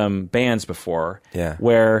been in some bands before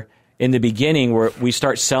where in the beginning we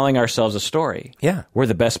start selling ourselves a story. Yeah. We're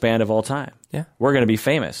the best band of all time. Yeah. We're going to be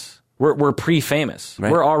famous. We're pre-famous.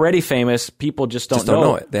 Right. We're already famous. People just don't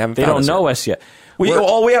know it. They don't know us yet.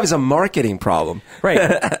 All we have is a marketing problem.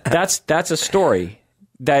 Right. That's a story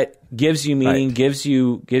that gives you meaning, gives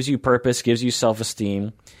you purpose, gives you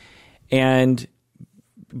self-esteem.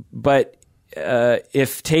 But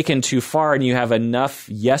if taken too far and you have enough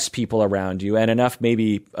yes people around you and enough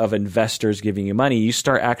maybe of investors giving you money, you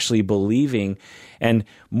start actually believing, and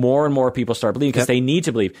more people start believing because they need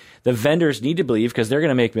to believe. The vendors need to believe because they're going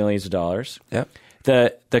to make millions of dollars. Yep.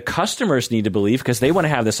 The customers need to believe because they want to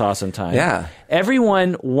have this awesome time. Yeah.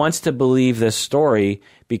 Everyone wants to believe this story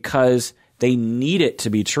because they need it to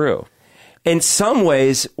be true. In some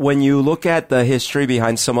ways, when you look at the history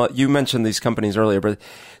behind you mentioned these companies earlier, but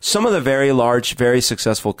some of the very large, very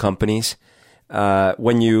successful companies,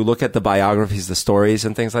 when you look at the biographies, the stories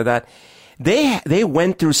and things like that, they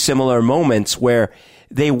went through similar moments where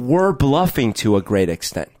they were bluffing to a great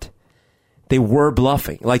extent. They were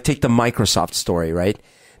bluffing. Like take the Microsoft story, right?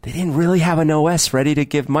 They didn't really have an OS ready to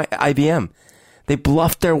give IBM. They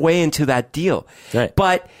bluffed their way into that deal. Right.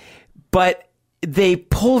 But they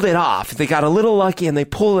pulled it off. They got a little lucky and they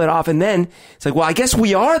pulled it off. And then it's like, well, I guess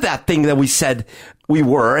we are that thing that we said we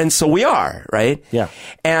were. And so we are, right? Yeah.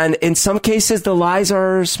 And in some cases, the lies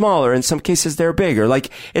are smaller. In some cases, they're bigger. Like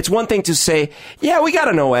it's one thing to say, yeah, we got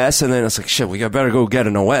an OS. And then it's like, shit, we better go get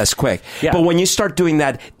an OS quick. Yeah. But when you start doing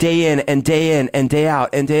that day in and day in and day out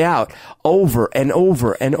and day out, over and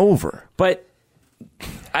over and over. But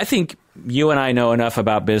I think you and I know enough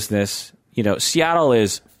about business. You know, Seattle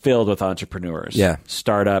is filled with entrepreneurs,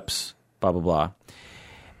 startups, blah, blah, blah.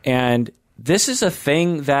 And this is a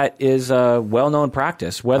thing that is a well-known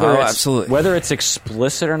practice, whether it's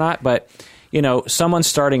explicit or not. But, you know, someone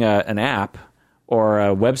starting an app or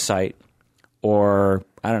a website or,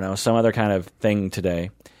 I don't know, some other kind of thing today,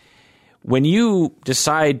 when you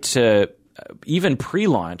decide to even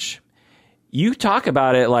pre-launch, you talk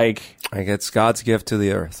about it like it's God's gift to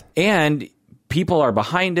the earth. And people are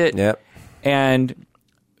behind it. Yep. And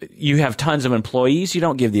you have tons of employees. You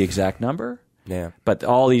don't give the exact number. Yeah. But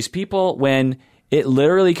all these people, when it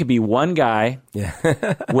literally could be one guy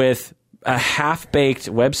with a half-baked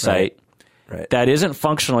website that isn't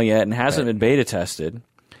functional yet and hasn't been beta tested,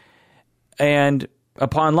 and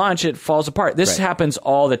upon launch it falls apart. This happens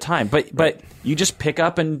all the time. But you just pick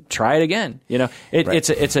up and try it again. You know,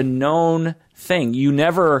 it's a known thing. You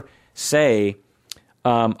never say,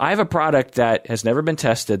 I have a product that has never been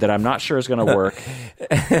tested that I'm not sure is going to work,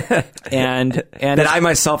 and that I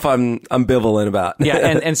myself I'm ambivalent about.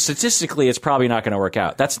 and statistically, it's probably not going to work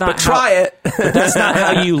out. That's not. But try it. But that's not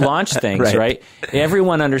how you launch things, right?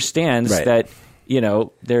 Everyone understands that. You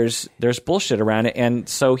know, there's bullshit around it, and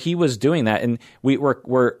so he was doing that, and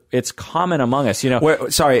we're it's common among us. You know,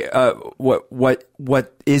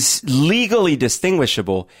 what is legally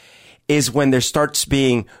distinguishable is when there starts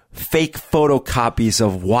being fake photocopies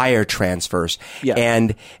of wire transfers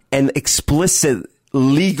and explicit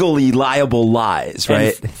legally liable lies,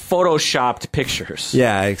 right? And photoshopped pictures.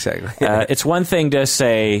 Yeah, exactly. It's one thing to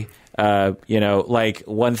say, like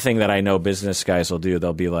one thing that I know business guys will do.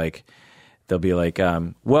 They'll be like,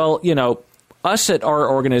 well, us at our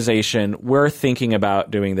organization, we're thinking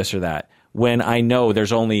about doing this or that. When I know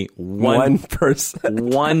there's only one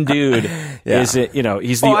person, one dude, is it?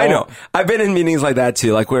 He's the. I know. I've been in meetings like that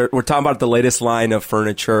too. Like we're talking about the latest line of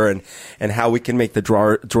furniture and how we can make the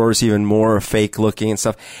drawers even more fake looking and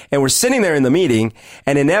stuff. And we're sitting there in the meeting,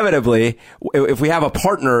 and inevitably, if we have a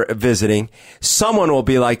partner visiting, someone will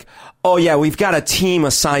be like, "Oh yeah, we've got a team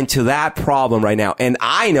assigned to that problem right now." And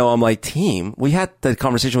I know, I'm like, team? We had the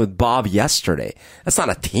conversation with Bob yesterday. That's not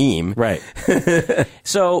a team. Right.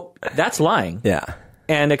 So that's lying. Yeah.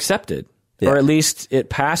 And accepted. Yeah. Or at least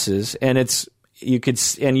it passes, and you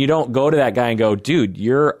don't go to that guy and go, dude,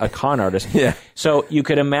 you're a con artist. Yeah. So you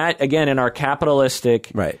could imagine, again, in our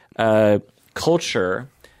capitalistic right. Culture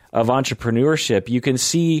of entrepreneurship, you can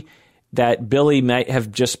see that Billy might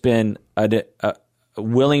have just been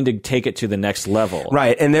willing to take it to the next level.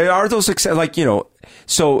 Right. And there are those, so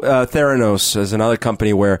Theranos is another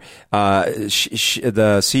company where the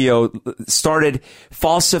CEO started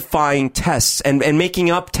falsifying tests and making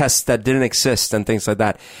up tests that didn't exist and things like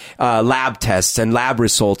that. Lab tests and lab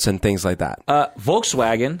results and things like that.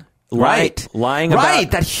 Volkswagen. Right. Lying about. Right.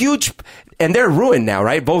 That huge, and they're ruined now,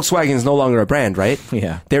 right? Volkswagen is no longer a brand, right?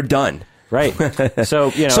 Yeah. They're done. Right. So,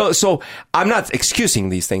 So I'm not excusing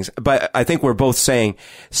these things, but I think we're both saying,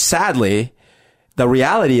 sadly, the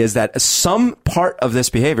reality is that some part of this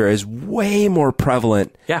behavior is way more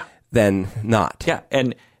prevalent than not. Yeah.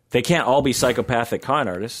 And they can't all be psychopathic con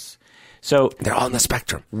artists. So they're all on the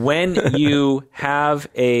spectrum. When you have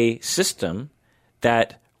a system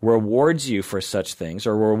that rewards you for such things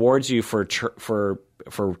or rewards you for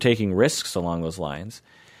taking risks along those lines,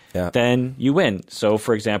 then you win. So,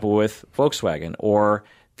 for example, with Volkswagen or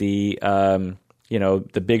the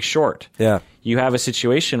Big Short, you have a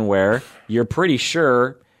situation where you're pretty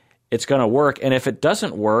sure it's going to work, and if it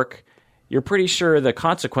doesn't work, you're pretty sure the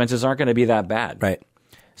consequences aren't going to be that bad. Right.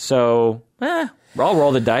 So, I'll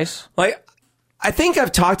roll the dice. Like, I think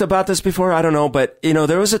I've talked about this before. I don't know, but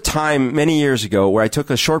there was a time many years ago where I took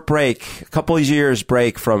a short break, a couple of years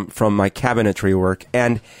break from my cabinetry work,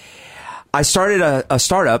 and I started a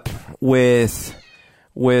startup with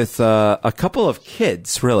a couple of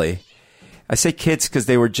kids, really. I say kids because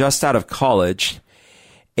they were just out of college,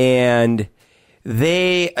 and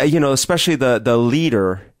they, especially the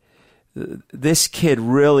leader, this kid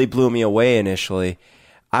really blew me away initially.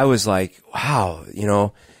 I was like, wow,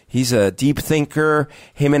 he's a deep thinker.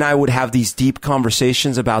 Him and I would have these deep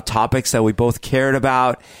conversations about topics that we both cared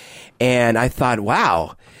about. And I thought,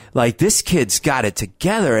 wow, like this kid's got it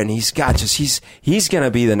together, and he's going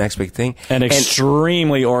to be the next big thing. And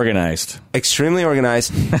extremely organized. Extremely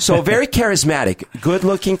organized. So very charismatic, good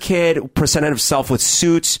looking kid, presented himself with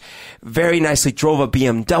suits, very nicely drove a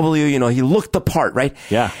BMW, he looked the part, right?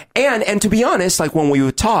 Yeah. And to be honest, like when we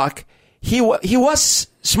would talk, he was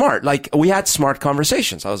smart. Like we had smart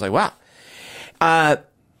conversations. I was like, wow.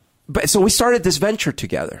 But so we started this venture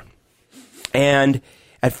together, and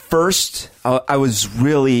at first, I was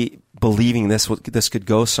really believing this could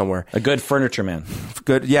go somewhere. A good furniture man.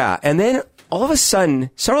 Good, yeah. And then all of a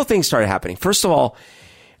sudden, several things started happening. First of all,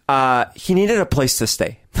 he needed a place to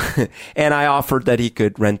stay. And I offered that he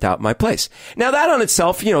could rent out my place. Now that on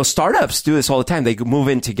itself, startups do this all the time. They move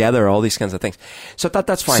in together, all these kinds of things. So I thought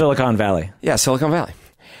that's fine. Silicon Valley. Yeah, Silicon Valley.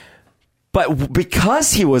 But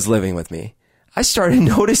because he was living with me, I started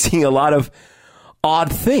noticing a lot of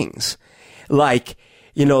odd things. Like,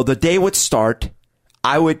 the day would start,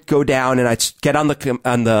 I would go down and I'd get on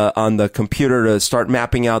the computer to start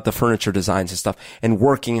mapping out the furniture designs and stuff, and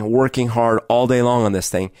working hard all day long on this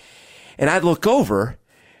thing. And I'd look over,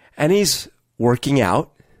 and he's working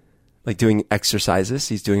out, like doing exercises.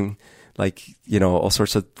 He's doing all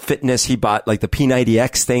sorts of fitness. He bought like the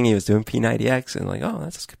P90X thing. He was doing P90X, and like, oh,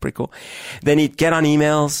 that's pretty cool. Then he'd get on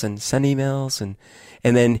emails and send emails, and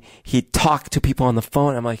then he'd talk to people on the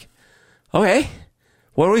phone. I'm like, okay,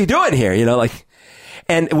 what are we doing here?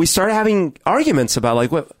 And we started having arguments about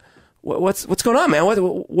like, what's going on, man?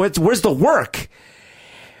 Where's the work?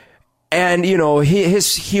 And,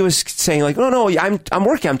 he was saying like, no, I'm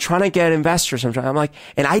working. I'm trying to get investors. I'm like,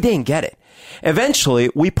 and I didn't get it. Eventually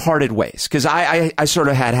we parted ways because I sort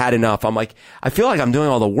of had enough. I'm like, I feel like I'm doing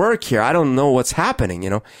all the work here. I don't know what's happening,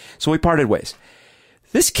 So we parted ways.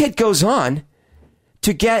 This kid goes on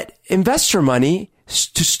to get investor money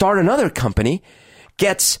to start another company,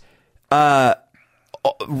 gets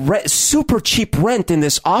super cheap rent in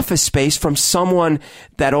this office space from someone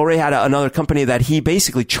that already had another company that he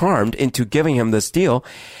basically charmed into giving him this deal.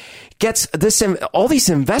 Gets all these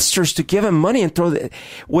investors to give him money and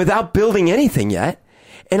without building anything yet.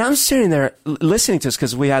 And I'm sitting there listening to this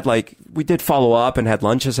because we did follow up and had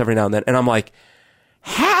lunches every now and then. And I'm like,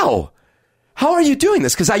 how? How are you doing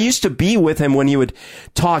this? Because I used to be with him when he would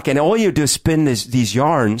talk, and all you would do is spin these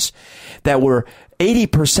yarns that were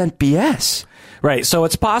 80% BS. Right. So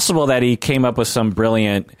it's possible that he came up with some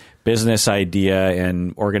brilliant business idea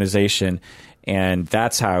and organization, and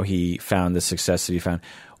that's how he found the success that he found.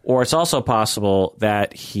 Or it's also possible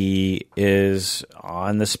that he is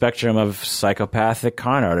on the spectrum of psychopathic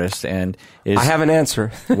con artist and is... I have an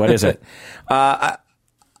answer. What is it?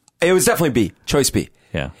 It was definitely B. Choice B.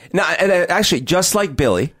 Yeah. Now, and actually, just like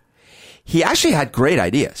Billy, he actually had great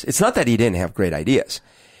ideas. It's not that he didn't have great ideas.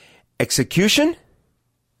 Execution,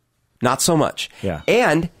 not so much. Yeah.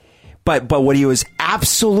 But what he was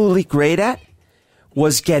absolutely great at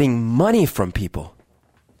was getting money from people.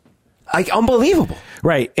 Like, unbelievable.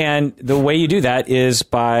 Right. And the way you do that is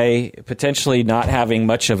by potentially not having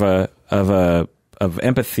much of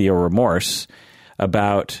empathy or remorse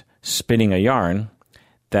about spinning a yarn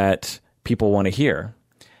that people want to hear,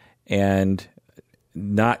 and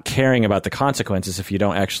not caring about the consequences if you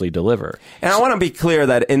don't actually deliver. And I want to be clear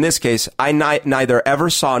that in this case, I neither ever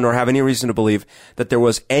saw nor have any reason to believe that there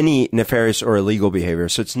was any nefarious or illegal behavior.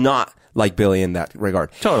 So it's not like Billy in that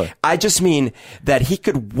regard. Totally. I just mean that he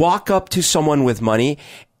could walk up to someone with money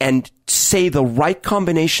and say the right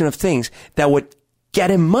combination of things that would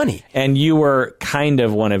get him money. And you were kind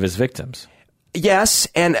of one of his victims. Yes,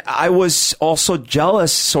 and I was also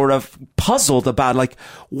jealous, sort of puzzled about, like,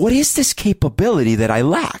 what is this capability that I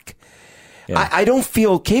lack? Yeah. I don't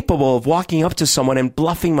feel capable of walking up to someone and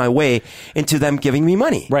bluffing my way into them giving me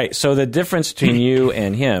money. Right. So the difference between you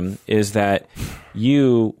and him is that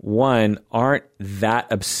you, one, aren't that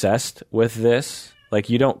obsessed with this. Like,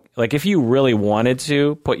 you don't, like, if you really wanted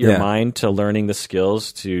to put your mind to learning the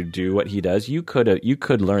skills to do what he does, you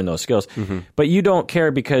could learn those skills. Mm-hmm. But you don't care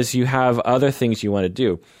because you have other things you want to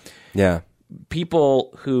do. Yeah.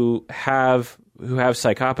 People who have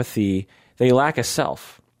psychopathy, they lack a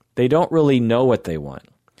self. They don't really know what they want.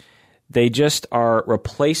 They just are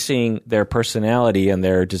replacing their personality and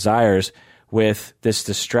their desires with this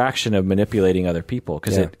distraction of manipulating other people,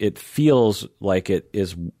 because it feels like it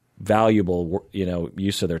is valuable,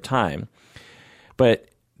 use of their time. But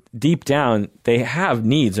deep down, they have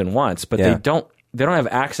needs and wants, but they don't have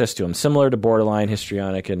access to them. Similar to borderline,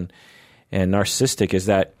 histrionic, and narcissistic, is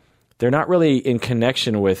that they're not really in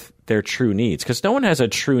connection with their true needs, because no one has a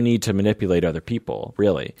true need to manipulate other people,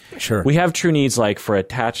 really. Sure. We have true needs like for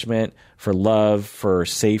attachment, for love, for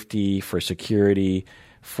safety, for security,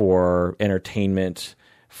 for entertainment,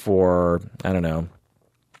 for,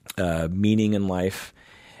 meaning in life.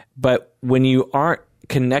 But when you aren't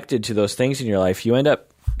connected to those things in your life, you end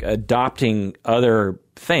up adopting other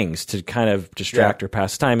things to kind of distract or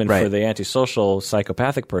pass time. And for the antisocial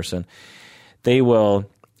psychopathic person, they will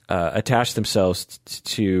attach themselves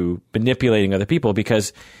to manipulating other people,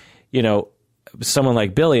 because, someone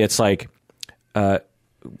like Billy, it's like,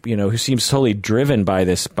 who seems totally driven by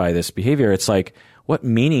this behavior. It's like, what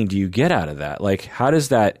meaning do you get out of that? Like, how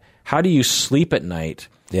do you sleep at night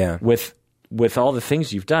with all the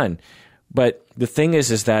things you've done? But the thing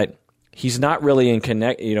is that he's not really in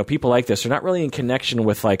people like this are not really in connection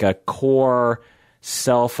with like a core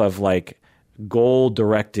self of like goal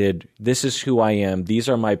directed. This is who I am. These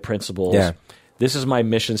are my principles. Yeah. This is my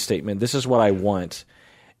mission statement. This is what I want.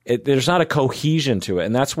 There's not a cohesion to it.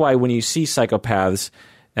 And that's why when you see psychopaths,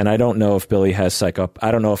 and I don't know if Billy has I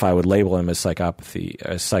don't know if I would label him as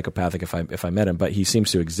psychopathic if I met him, but he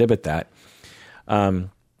seems to exhibit that.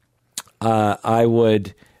 I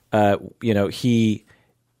would,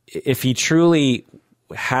 if he truly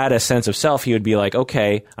had a sense of self, he would be like,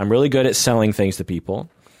 okay, I'm really good at selling things to people.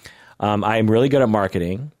 I'm really good at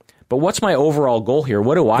marketing. But what's my overall goal here?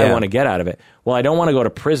 What do I want to get out of it? Well, I don't want to go to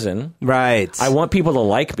prison. Right. I want people to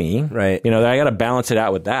like me. Right. I got to balance it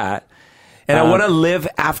out with that. And I want to live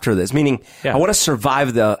after this, meaning I want to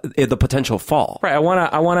survive the potential fall. Right. I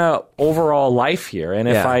want a overall life here. And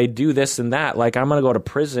if I do this and that, like I'm going to go to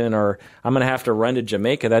prison or I'm going to have to run to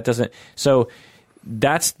Jamaica. That doesn't. So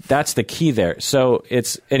that's the key there. So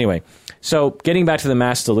anyway. So getting back to the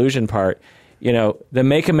mass delusion part, the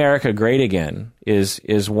Make America Great Again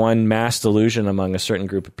is one mass delusion among a certain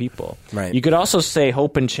group of people. Right. You could also say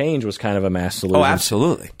hope and change was kind of a mass delusion. Oh,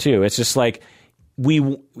 absolutely. Too. It's just like,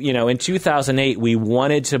 in 2008, we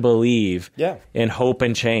wanted to believe in hope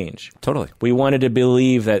and change. Totally. We wanted to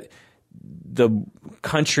believe that the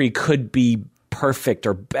country could be perfect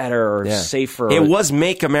or better or safer. It was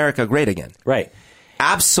Make America Great Again. Right.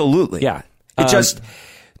 Absolutely. Yeah. It's just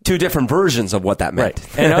two different versions of what that meant.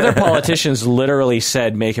 Right. And other politicians literally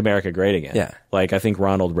said, make America great again. Yeah. Like I think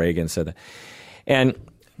Ronald Reagan said that. And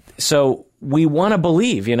so we want to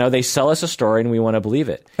believe, they sell us a story and we want to believe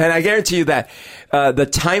it. And I guarantee you that the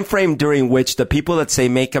time frame during which the people that say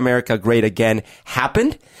Make America Great Again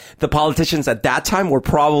happened, the politicians at that time were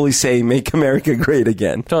probably saying Make America Great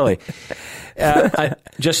Again. Totally.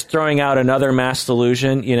 Just throwing out another mass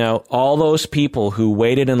delusion, all those people who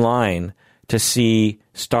waited in line to see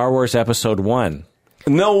Star Wars Episode 1.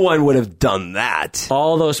 No one would have done that.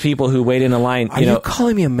 All those people who waited in the line. Are you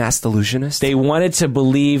calling me a mass delusionist? They wanted to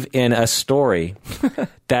believe in a story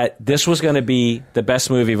that this was going to be the best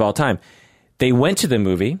movie of all time. They went to the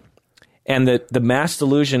movie, and the mass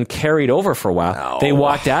delusion carried over for a while. Oh. They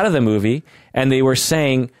walked out of the movie, and they were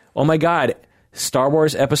saying, oh my God, Star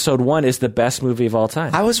Wars Episode 1 is the best movie of all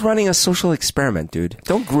time. I was running a social experiment, dude.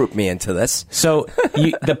 Don't group me into this. So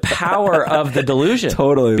the power of the delusion.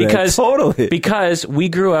 Totally, because, man. Totally. Because we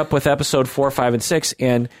grew up with Episode 4, 5, and 6,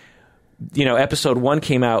 and Episode 1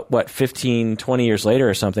 came out, 15, 20 years later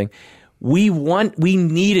or something. We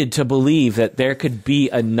needed to believe that there could be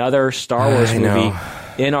another Star Wars movie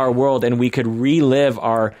in our world, and we could relive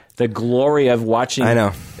the glory of watching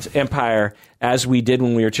Empire as we did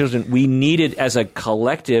when we were children. We needed, as a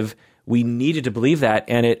collective, we needed to believe that,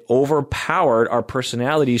 and it overpowered our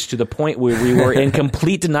personalities to the point where we were in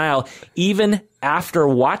complete denial, even after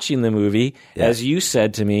watching the movie. Yeah. As you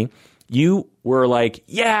said to me, you were like,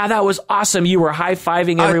 yeah, that was awesome. You were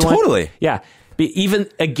high-fiving everyone. Totally. Yeah. Even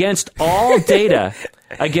against all data,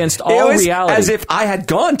 against all reality. As if I had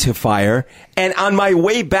gone to Fyre, and on my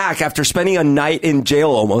way back after spending a night in jail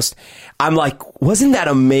almost, I'm like, wasn't that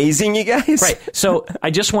amazing, you guys? Right. So I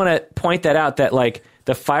just want to point that out, that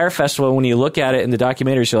the Fyre Festival, when you look at it in the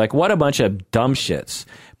documentaries, you're like, what a bunch of dumb shits.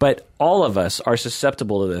 But all of us are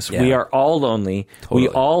susceptible to this. Yeah. We are all lonely. Totally. We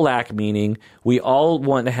all lack meaning. We all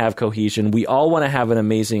want to have cohesion. We all want to have an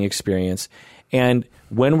amazing experience. And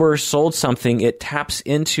when we're sold something, it taps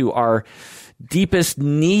into our deepest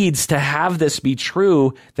needs to have this be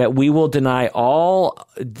true, that we will deny all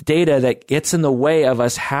data that gets in the way of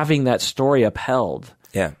us having that story upheld.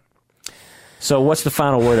 Yeah. So what's the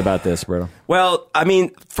final word about this, bro? Well, I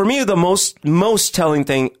mean, for me, the most telling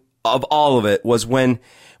thing of all of it was when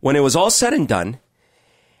it was all said and done,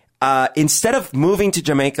 instead of moving to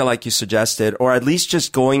Jamaica like you suggested, or at least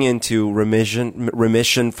just going into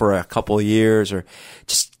remission for a couple of years, or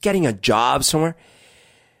just getting a job somewhere,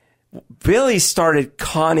 Billy started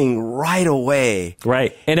conning right away.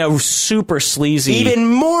 Right. In a super sleazy... Even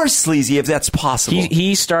more sleazy, if that's possible.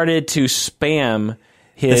 He started to spam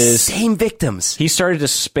the same victims. He started to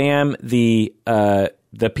spam the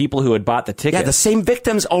people who had bought the ticket. Yeah, the same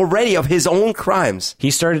victims already of his own crimes.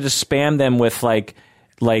 He started to spam them with like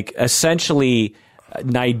essentially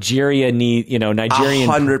Nigerian.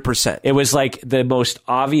 100%. It was like the most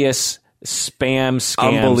obvious spam scams.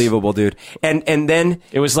 Unbelievable, dude. And then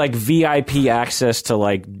it was like VIP access to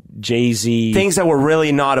like Jay-Z. Things that were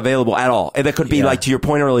really not available at all. And that could be like, to your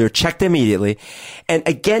point earlier, checked immediately. And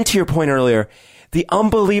again, to your point earlier, the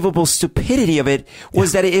unbelievable stupidity of it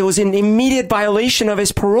was that it was an immediate violation of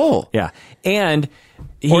his parole. Yeah. And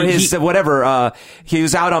he was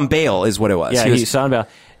out on bail is what it was. Yeah, he was on bail.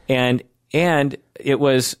 And it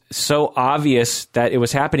was so obvious that it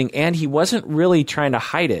was happening, and he wasn't really trying to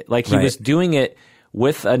hide it. Like, he was doing it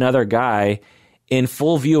with another guy in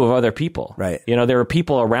full view of other people. Right. There were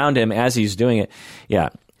people around him as he's doing it. Yeah.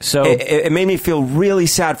 So it made me feel really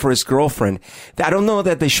sad for his girlfriend. I don't know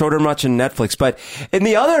that they showed her much in Netflix, but in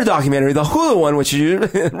the other documentary, the Hulu one, which you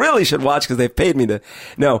really should watch because they've paid me to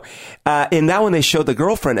know, in that one they showed the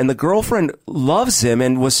girlfriend, and the girlfriend loves him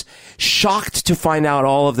and was shocked to find out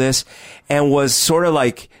all of this, and was sort of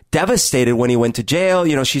like devastated when he went to jail.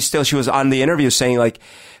 She was on the interview saying, like,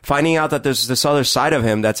 finding out that there's this other side of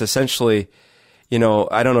him that's essentially, I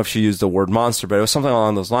don't know if she used the word monster, but it was something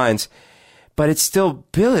along those lines. But it's still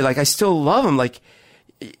Billy. Like, I still love him. Like,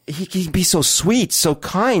 he can be so sweet, so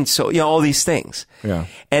kind, so, all these things. Yeah.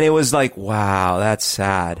 And it was like, wow, that's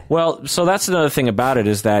sad. Well, so that's another thing about it,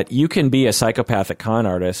 is that you can be a psychopathic con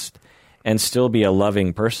artist and still be a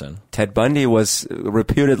loving person. Ted Bundy was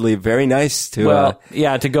reputedly very nice to...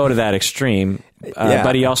 to go to that extreme.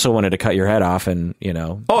 But he also wanted to cut your head off and,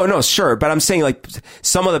 Oh, no, sure. But I'm saying, like,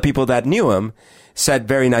 some of the people that knew him said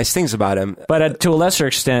very nice things about him. But to a lesser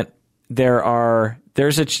extent,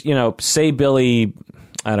 say Billy,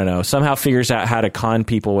 I don't know, somehow figures out how to con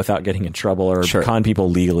people without getting in trouble, or con people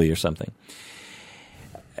legally or something.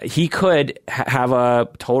 he could have a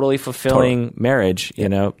totally fulfilling marriage. You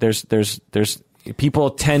know, there's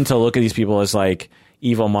people tend to look at these people as like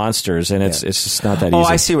evil monsters, and it's just not that easy. Oh,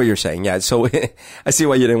 I see what you're saying. Yeah. So I see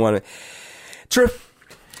why you didn't want to. True.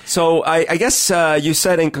 So I guess you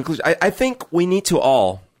said in conclusion, I think we need to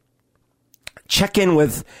all check in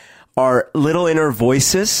with our little inner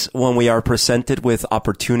voices when we are presented with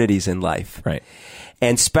opportunities in life. Right.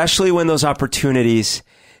 And especially when those opportunities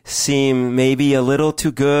seem maybe a little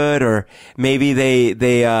too good, or maybe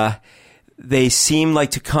they seem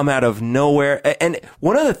like to come out of nowhere. And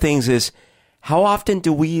one of the things is, how often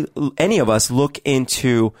do any of us look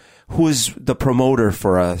into who's the promoter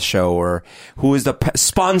for a show, or who is the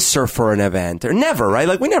sponsor for an event? Or never, right?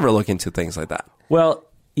 Like, we never look into things like that. Well,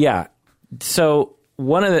 yeah. So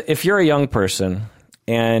if you're a young person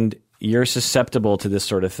and you're susceptible to this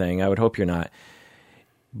sort of thing, I would hope you're not.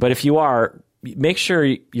 But if you are, make sure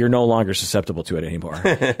you're no longer susceptible to it anymore.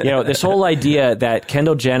 This whole idea that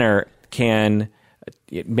Kendall Jenner can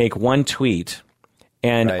make one tweet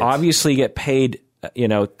and obviously get paid,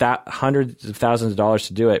 that hundreds of thousands of dollars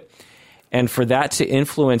to do it, and for that to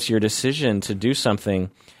influence your decision to do something,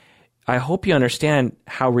 I hope you understand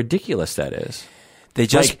how ridiculous that is. They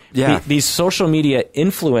just, these social media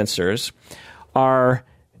influencers are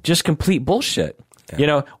just complete bullshit.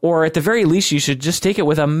 Yeah. Or at the very least, you should just take it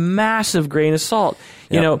with a massive grain of salt.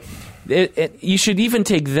 Yep. You should even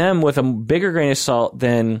take them with a bigger grain of salt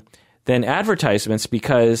than advertisements,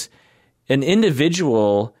 because an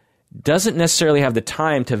individual doesn't necessarily have the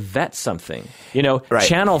time to vet something.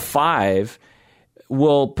 Channel 5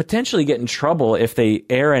 will potentially get in trouble if they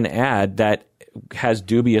air an ad that has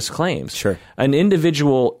dubious claims. Sure. An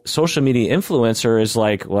individual social media influencer is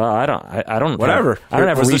like, well, I don't whatever. I don't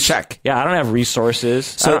have the check. Yeah, I don't have resources.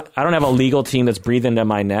 So, I don't have a legal team that's breathing down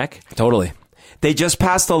my neck. Totally. They just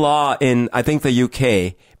passed a law in, I think, the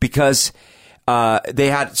UK, because they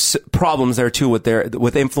had problems there too with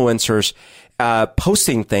influencers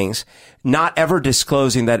posting things, not ever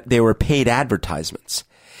disclosing that they were paid advertisements.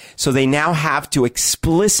 So they now have to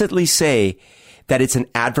explicitly say that it's an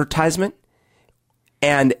advertisement.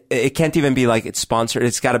 And it can't even be like it's sponsored.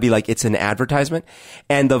 It's got to be like it's an advertisement.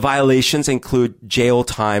 And the violations include jail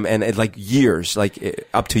time and like years, like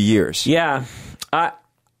up to years. Yeah.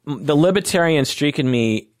 The libertarian streak in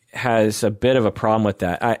me has a bit of a problem with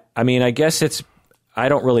that. I mean, I guess I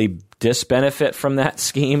don't really disbenefit from that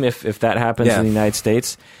scheme if that happens in the United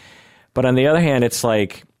States. But on the other hand, it's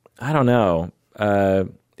like, I don't know.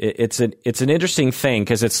 It's an interesting thing,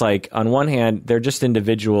 because it's like, on one hand, they're just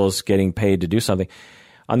individuals getting paid to do something.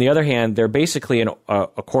 On the other hand, they're basically a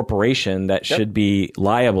corporation that should be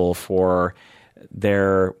liable for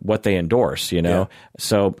what they endorse, Yeah.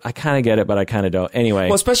 So I kind of get it, but I kind of don't. Anyway.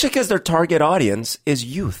 Well, especially because their target audience is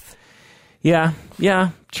youth. Yeah,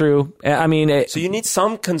 true. I mean... so you need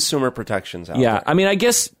some consumer protections out there. I mean, I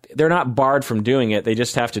guess they're not barred from doing it. They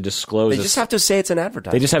just have to disclose... They just have to say it's an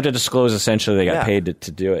advertisement. They just have to disclose, essentially, they got paid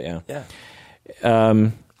to do it,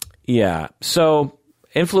 Yeah. So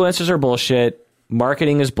influencers are bullshit.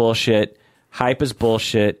 Marketing is bullshit. Hype is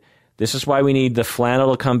bullshit. This is why we need the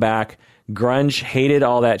flannel to come back. Grunge hated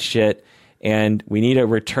all that shit, and we need a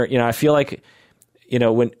return. I feel like,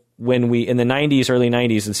 when we, in the 90s, early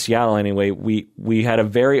 90s in Seattle anyway, we had a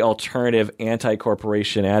very alternative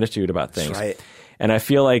anti-corporation attitude about things. That's right. And I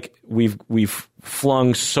feel like we've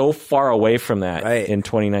flung so far away from that in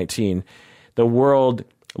 2019. The world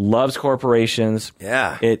loves corporations.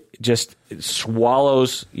 Yeah. It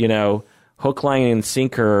swallows, hook, line, and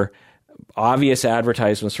sinker obvious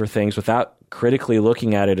advertisements for things without critically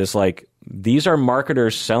looking at it as like, these are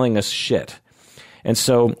marketers selling us shit. And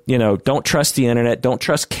so, don't trust the internet. Don't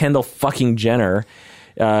trust Kendall fucking Jenner.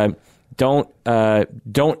 Don't ever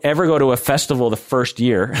go to a festival the first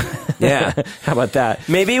year. Yeah. How about that?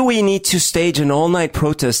 Maybe we need to stage an all-night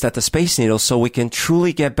protest at the Space Needle so we can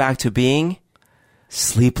truly get back to being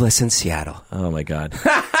sleepless in Seattle. Oh, my God.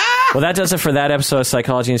 Well, that does it for that episode of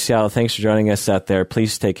Psychology in Seattle. Thanks for joining us out there.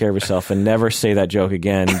 Please take care of yourself and never say that joke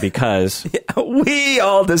again, because... we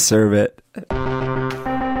all deserve it.